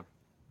 Yeah.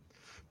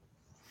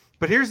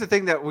 But here's the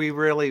thing that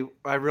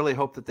I really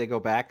hope that they go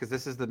back, because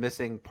this is the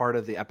missing part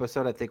of the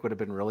episode I think would have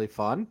been really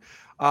fun.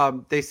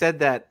 They said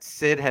that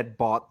Sid had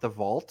bought the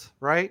vault,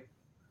 right?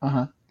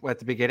 Uh-huh. At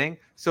the beginning.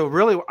 So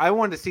really, I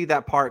wanted to see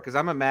that part because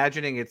I'm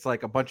imagining it's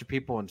like a bunch of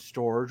people in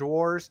Storage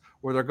Wars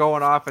where they're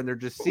going off and they're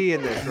just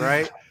seeing this,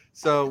 right?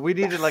 So we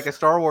needed like a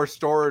Star Wars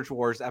Storage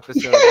Wars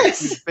episode.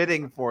 Who's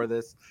bidding for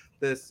this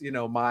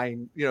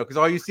mine, because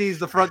all you see is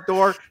the front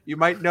door. You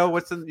might know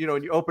what's in,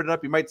 when you open it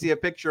up, you might see a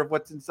picture of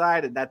what's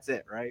inside, and that's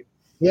it, right?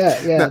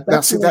 Yeah.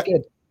 That's really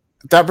good.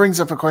 That brings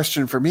up a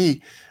question for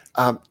me.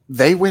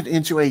 They went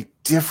into a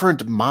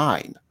different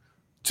mine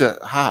to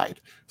hide.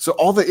 So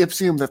all the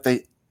Ipsium that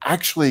they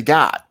actually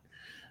got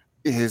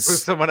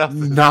is someone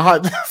else's.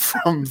 not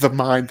from the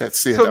mind that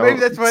Sid So maybe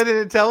owns. that's why they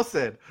didn't tell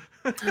Sid.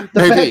 The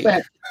Maybe. Bad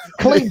Batch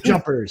claim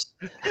jumpers.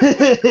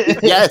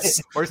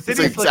 Yes. Or That's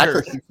City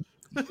Slickers.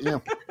 Yeah.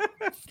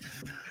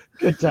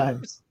 Good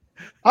times.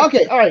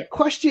 Okay, all right.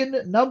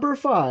 Question number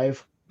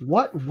 5.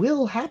 What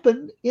will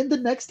happen in the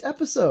next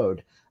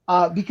episode?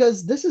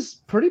 Because this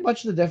is pretty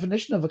much the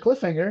definition of a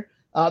cliffhanger.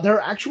 There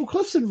are actual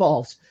cliffs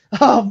involved.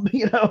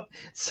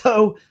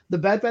 So the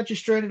Bad Batch is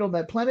stranded on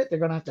that planet. They're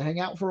going to have to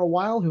hang out for a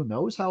while. Who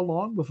knows how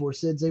long before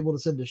Sid's able to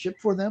send a ship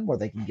for them, or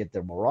they can get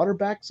their Marauder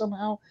back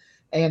somehow.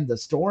 And the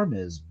storm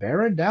is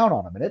bearing down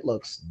on them, and it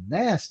looks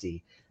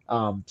nasty.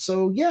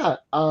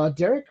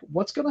 Derek,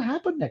 what's going to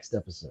happen next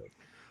episode?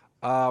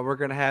 We're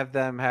going to have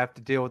them have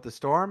to deal with the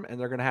storm, and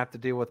they're going to have to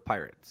deal with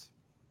pirates.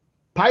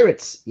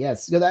 Pirates,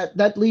 yes.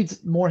 That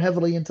leads more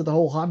heavily into the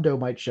whole Hondo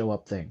might show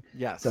up thing.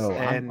 Yes, So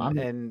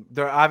and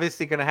they're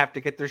obviously going to have to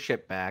get their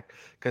ship back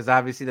because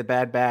obviously the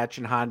Bad Batch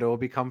and Hondo will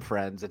become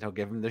friends, and he'll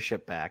give them their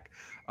ship back.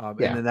 And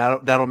then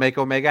that'll make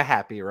Omega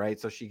happy, right?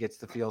 So she gets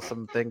to feel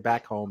something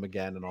back home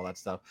again and all that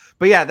stuff.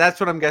 But yeah, that's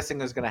what I'm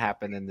guessing is going to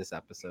happen in this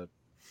episode.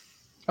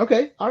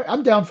 Okay, all right,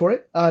 I'm down for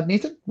it.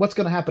 Nathan, what's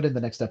going to happen in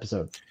the next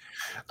episode?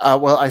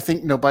 Well, I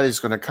think nobody's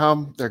going to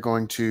come. They're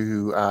going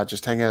to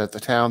just hang out at the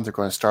town. They're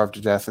going to starve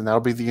to death, and that'll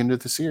be the end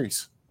of the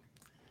series.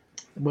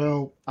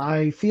 Well,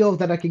 I feel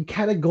that I can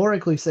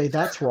categorically say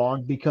that's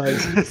wrong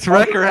because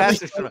Wrecker has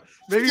to.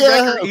 Maybe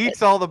Wrecker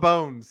eats all the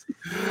bones.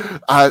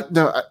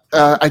 No,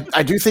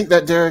 I do think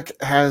that Derek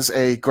has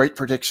a great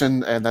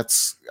prediction, and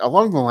that's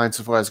along the lines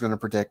of what I was going to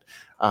predict.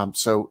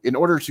 So in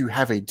order to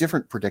have a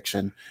different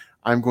prediction,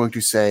 I'm going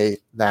to say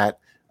that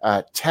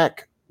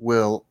Tech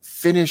will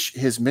finish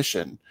his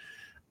mission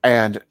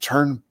and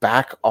turn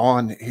back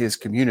on his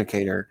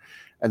communicator,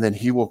 and then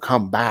he will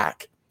come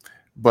back.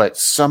 But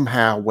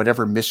somehow,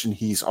 whatever mission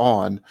he's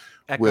on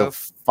will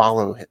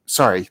follow him.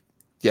 Sorry.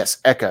 Yes,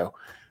 Echo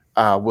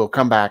will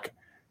come back.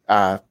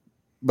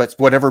 But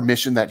whatever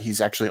mission that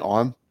he's actually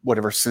on,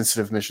 whatever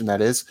sensitive mission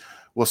that is,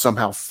 will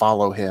somehow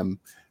follow him.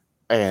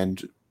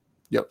 And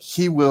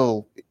he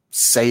will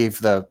save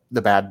the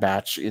Bad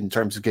Batch in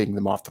terms of getting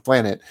them off the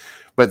planet,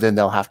 but then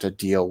they'll have to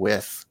deal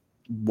with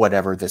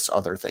whatever this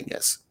other thing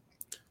is.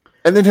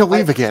 And then he'll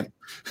leave again.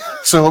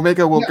 So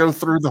Omega will go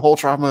through the whole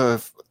trauma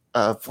of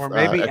or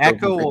maybe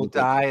Echo will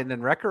die and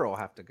then Wrecker will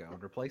have to go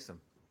and replace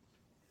him.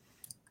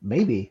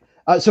 Maybe.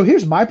 So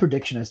here's my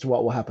prediction as to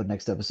what will happen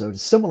next episode.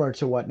 Similar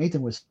to what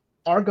Nathan was,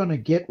 are going to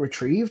get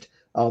retrieved,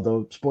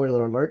 although,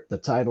 spoiler alert, the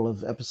title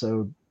of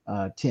episode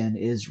 10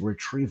 is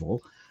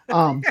Retrieval.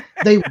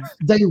 They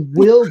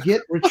will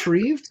get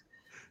retrieved,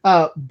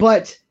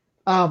 but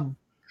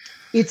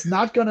it's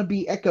not going to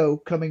be Echo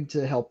coming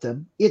to help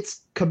them.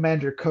 It's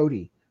Commander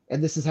Cody,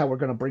 and this is how we're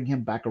going to bring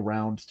him back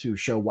around to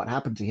show what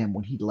happened to him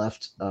when he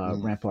left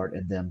Rampart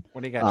and them.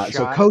 When he got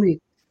shot. So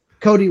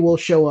Cody will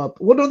show up.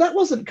 Well, no, that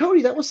wasn't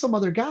Cody. That was some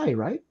other guy,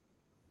 right?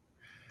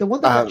 The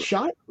one that got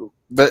shot.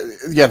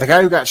 The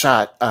guy who got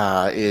shot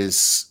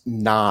is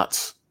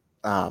not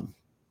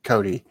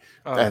Cody.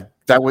 Oh.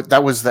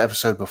 That was the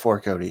episode before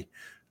Cody,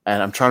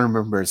 and I'm trying to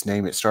remember his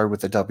name. It started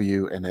with a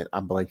W, and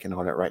I'm blanking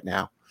on it right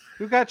now.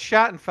 Who got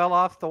shot and fell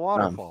off the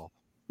waterfall?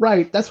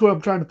 Right, that's what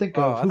I'm trying to think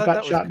of. I Who thought got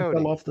that was shot and Cody.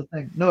 fell off the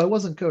thing? No, it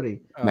wasn't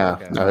Cody. Oh, No,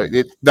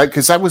 okay. no,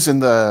 because that was in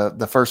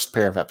the first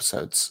pair of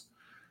episodes.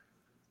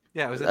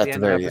 Yeah, it was at at the the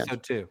end of very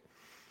episode 2.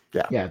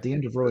 Yeah, at the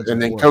end of Roads.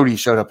 And then War. Cody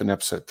showed up in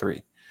episode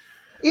 3.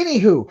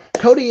 Anywho,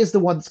 Cody is the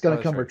one that's going to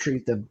that's come right.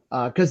 retrieve them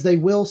because they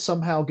will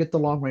somehow get the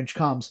long range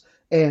comms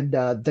and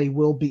they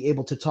will be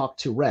able to talk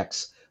to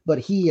Rex. But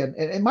he and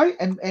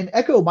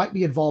Echo might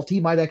be involved. He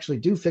might actually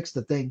do fix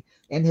the thing.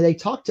 And they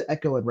talk to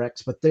Echo and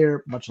Rex, but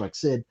they're much like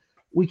Sid.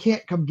 We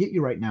can't come get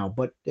you right now.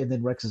 And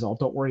then Rex is all,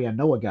 don't worry, I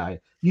know a guy.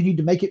 You need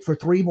to make it for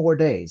 3 more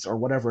days or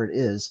whatever it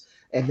is.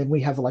 And then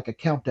we have like a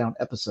countdown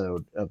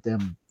episode of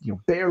them,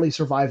 barely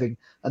surviving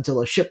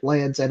until a ship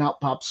lands and out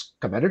pops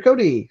Commander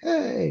Cody.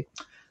 Hey.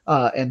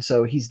 And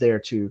so he's there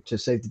to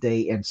save the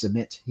day and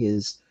cement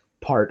his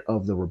part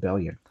of the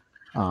rebellion.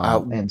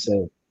 And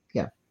so,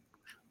 yeah.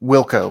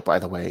 Wilco, by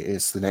the way,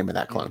 is the name of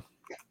that clone.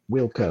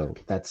 Wilco.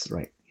 That's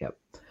right. Yep.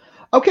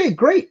 Okay,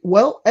 great.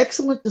 Well,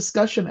 excellent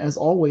discussion as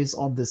always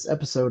on this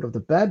episode of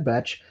The Bad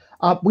Batch.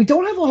 We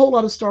don't have a whole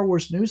lot of Star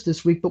Wars news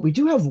this week, but we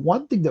do have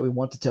one thing that we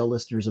want to tell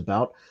listeners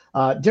about.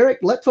 Derek,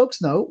 let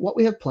folks know what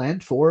we have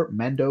planned for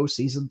Mando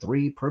Season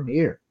 3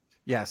 premiere.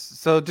 Yes.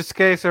 So just in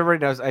case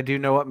everybody knows, I do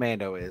know what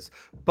Mando is,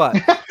 but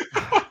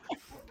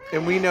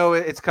and we know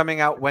it's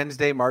coming out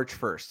Wednesday, March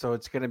 1st. So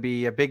it's going to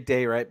be a big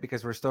day, right?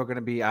 Because we're still going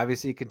to be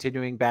obviously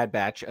continuing Bad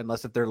Batch,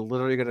 unless if they're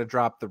literally going to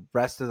drop the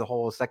rest of the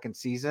whole second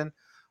season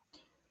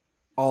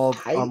all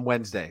on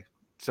Wednesday.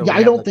 So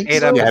I don't think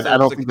so. Yeah, I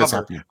don't think that's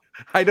happening.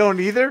 I don't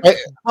either.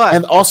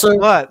 And also,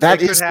 that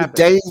that is could the happen.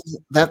 day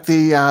that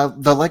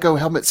the Lego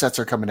helmet sets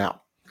are coming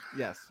out.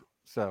 Yes.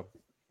 So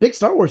Big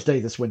Star Wars Day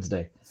this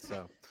Wednesday.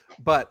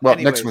 but Well,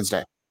 anyways, next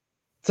Wednesday.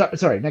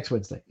 Sorry, next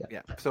Wednesday. Yeah.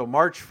 Yeah. So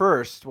March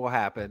 1st will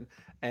happen.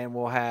 and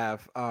we'll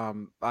have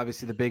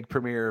obviously the big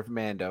premiere of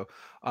Mando.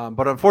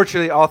 But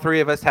unfortunately, all three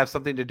of us have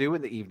something to do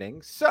in the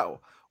evening, so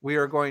we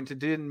are going to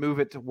then move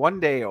it to one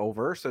day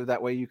over, so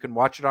that way you can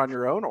watch it on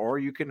your own, or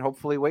you can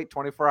hopefully wait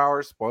 24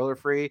 hours, spoiler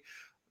free.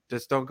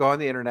 Just don't go on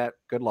the internet.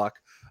 Good luck.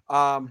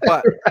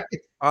 But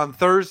on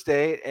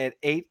Thursday at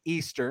 8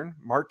 Eastern,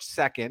 March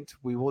 2nd,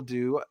 we will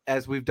do,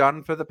 as we've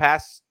done for the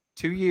past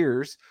 2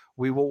 years,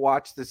 we will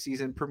watch the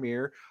season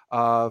premiere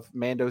of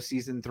Mando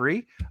season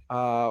 3,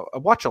 a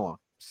watch along.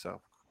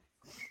 So,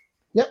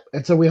 Yep.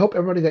 And so we hope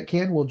everybody that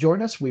can will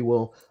join us. We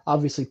will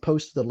obviously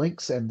post the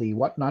links and the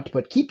whatnot,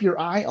 but keep your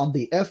eye on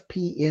the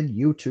FPN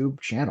YouTube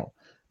channel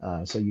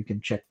so you can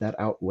check that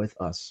out with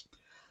us.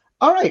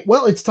 All right.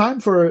 Well, it's time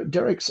for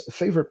Derek's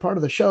favorite part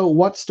of the show.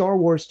 What Star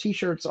Wars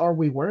t-shirts are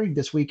we wearing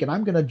this week? And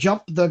I'm going to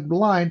jump the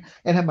line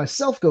and have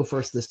myself go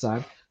first this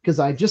time because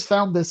I just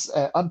found this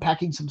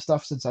unpacking some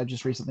stuff since I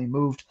just recently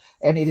moved.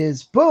 And it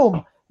is,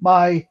 boom,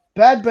 my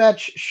Bad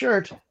Batch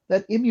shirt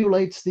that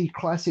emulates the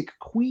classic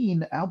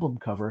Queen album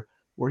cover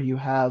where you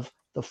have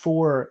the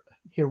 4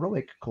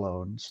 heroic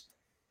clones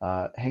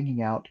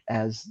hanging out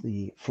as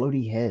the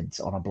floaty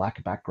heads on a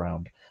black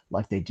background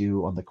like they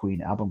do on the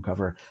Queen album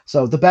cover.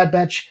 So the Bad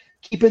Batch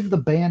keeping the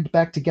band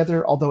back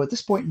together, although at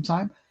this point in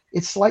time,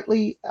 it's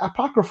slightly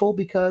apocryphal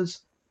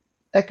because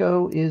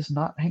Echo is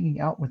not hanging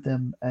out with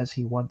them as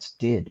he once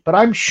did. But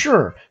I'm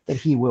sure that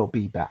he will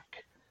be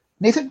back.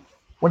 Nathan,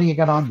 what do you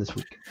got on this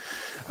week?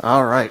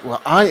 All right.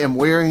 Well, I am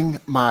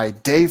wearing my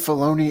Dave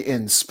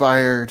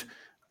Filoni-inspired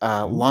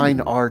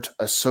line art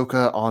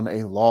Ahsoka on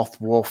a Loth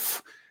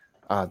Wolf.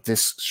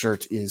 This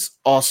shirt is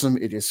awesome.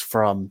 It is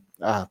from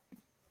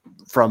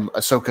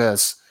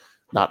Ahsoka's,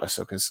 not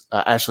Ahsoka's,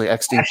 Ashley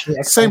Eckstein.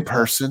 Same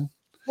person.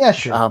 Yeah,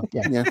 sure.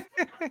 Yeah.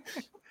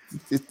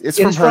 It's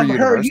It from is her her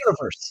universe.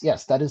 universe.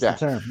 Yes, that is the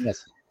term.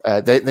 Yes.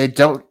 They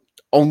don't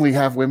only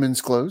have women's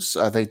clothes.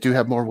 They do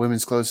have more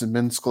women's clothes than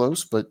men's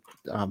clothes, but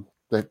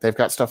they've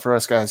got stuff for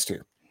us guys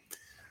too.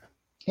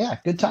 Yeah,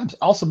 good times.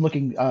 Awesome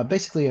looking,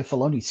 basically a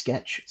Filoni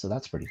sketch. So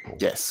that's pretty cool.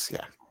 Yes,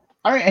 yeah.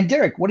 All right, and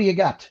Derek, what do you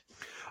got?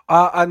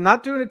 I'm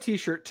not doing a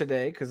t-shirt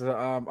today because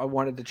I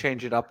wanted to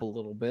change it up a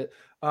little bit.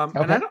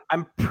 And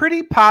I'm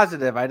pretty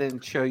positive I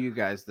didn't show you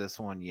guys this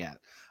one yet.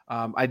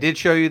 I did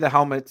show you the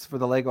helmets for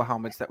the Lego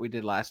helmets that we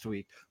did last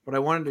week, but I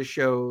wanted to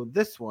show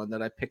this one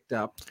that I picked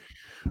up.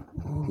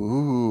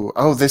 Ooh.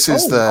 Oh, this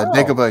is the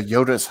Dagobah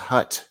Yoda's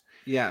hut.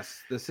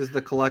 Yes, this is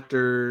the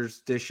collector's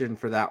edition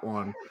for that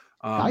one.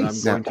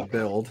 Nice. I'm going to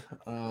build.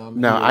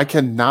 Now, I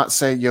cannot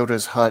say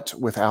Yoda's hut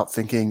without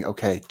thinking,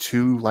 okay,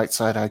 2 light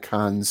side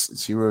icons,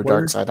 0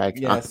 dark side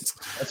icons. Yes,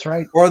 that's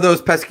right. Or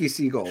those pesky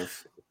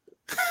seagulls.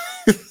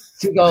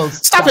 Seagulls.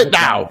 Stop it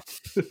now.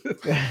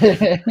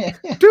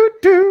 Good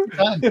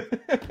time.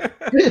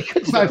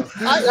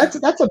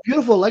 That's a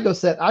beautiful Lego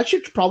set. I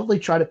should probably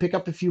try to pick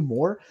up a few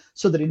more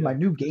so that in my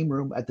new game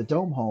room at the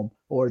Dome Home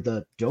or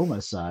the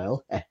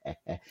Domicile,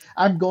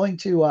 I'm going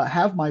to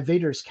have my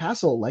Vader's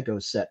Castle Lego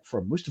set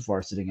from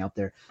Mustafar sitting out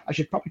there. I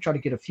should probably try to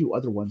get a few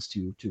other ones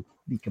to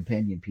be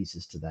companion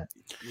pieces to that.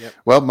 Yep.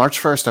 Well,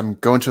 March 1st, I'm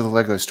going to the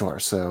Lego store.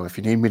 So if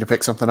you need me to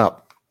pick something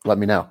up, let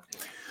me know.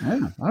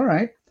 Yeah, all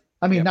right.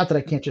 I mean, not that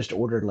I can't just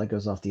order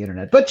Legos off the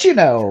internet, but you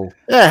know.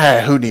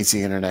 Who needs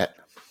the internet?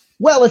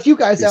 Well, if you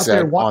guys out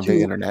there want on to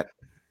the internet.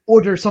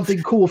 order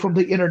something cool from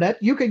the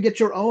internet, you can get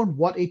your own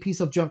What a Piece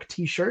of Junk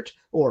t-shirt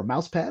or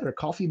mouse pad or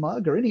coffee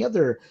mug or any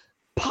other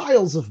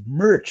piles of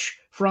merch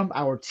from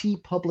our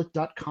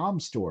tpublic.com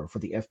store for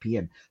the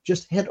FPN.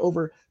 Just head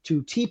over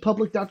to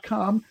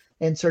tpublic.com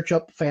and search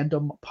up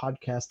Fandom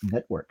Podcast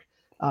Network.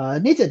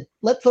 Nathan,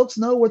 let folks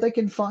know where they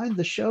can find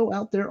the show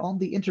out there on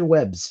the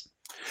interwebs.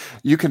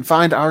 You can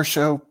find our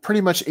show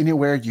pretty much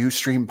anywhere you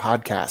stream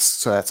podcasts.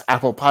 So that's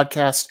Apple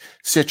Podcasts,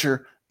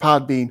 Stitcher,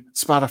 Podbean,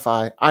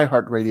 Spotify,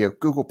 iHeartRadio,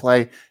 Google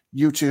Play,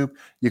 YouTube.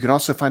 You can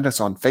also find us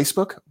on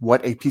Facebook,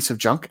 What a Piece of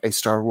Junk, a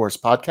Star Wars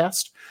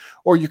podcast,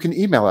 or you can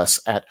email us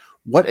at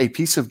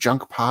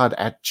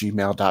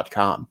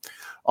whatapieceofjunkpod@gmail.com.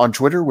 On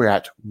Twitter, we're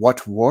at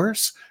What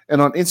Wars, and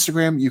on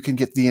Instagram, you can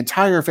get the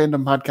entire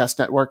Fandom Podcast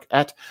Network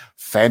at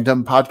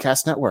Fandom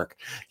Podcast Network.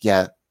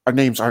 Yeah, our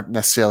names aren't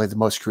necessarily the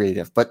most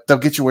creative, but they'll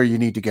get you where you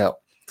need to go.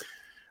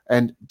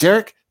 And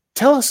Derek,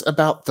 tell us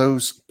about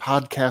those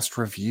podcast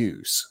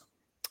reviews.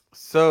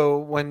 So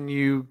when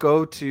you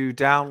go to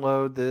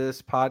download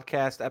this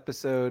podcast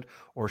episode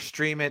or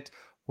stream it,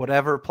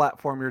 whatever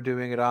platform you're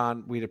doing it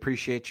on, we'd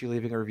appreciate you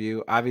leaving a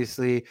review.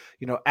 Obviously,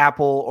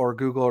 Apple or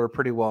Google are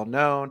pretty well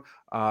known.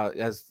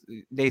 As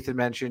Nathan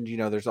mentioned,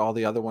 there's all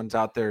the other ones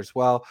out there as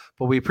well.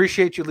 But we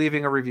appreciate you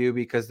leaving a review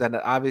because then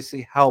it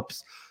obviously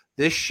helps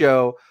this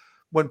show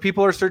when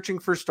people are searching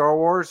for Star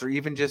Wars or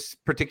even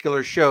just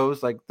particular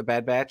shows like The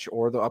Bad Batch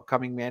or the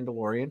upcoming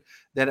Mandalorian,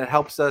 then it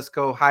helps us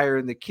go higher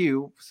in the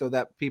queue so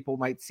that people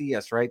might see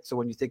us, right? So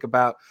when you think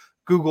about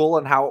Google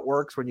and how it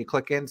works, when you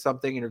click in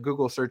something and you're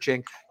Google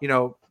searching,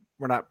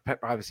 we're not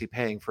obviously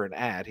paying for an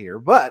ad here,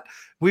 but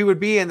we would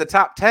be in the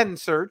top 10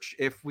 search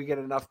if we get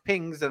enough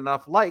pings and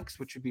enough likes,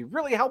 which would be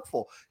really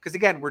helpful. Because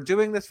again, we're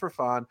doing this for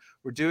fun.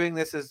 We're doing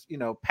this as,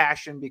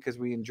 passion because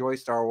we enjoy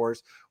Star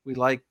Wars. We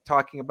like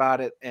talking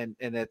about it, and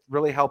it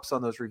really helps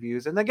on those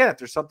reviews. And again, if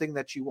there's something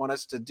that you want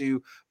us to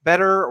do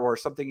better or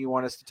something you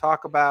want us to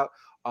talk about,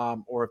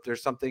 or if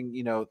there's something,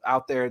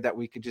 out there that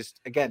we could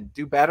just, again,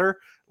 do better,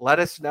 let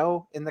us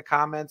know in the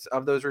comments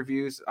of those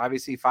reviews.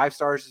 Obviously 5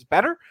 stars is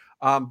better.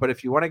 But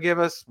if you want to give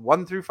us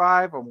 1 through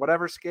 5 on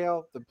whatever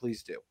scale, then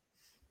please do.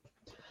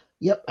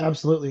 Yep,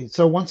 absolutely.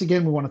 So once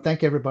again, we want to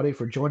thank everybody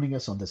for joining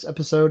us on this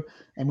episode,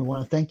 and we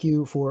want to thank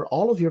you for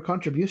all of your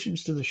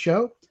contributions to the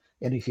show.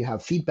 And if you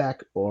have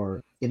feedback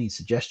or any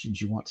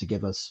suggestions you want to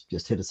give us,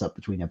 just hit us up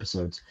between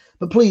episodes.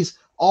 But please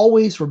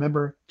always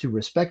remember to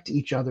respect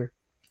each other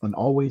and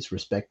always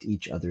respect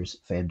each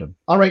other's fandom.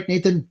 All right,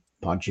 Nathan,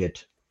 punch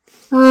it.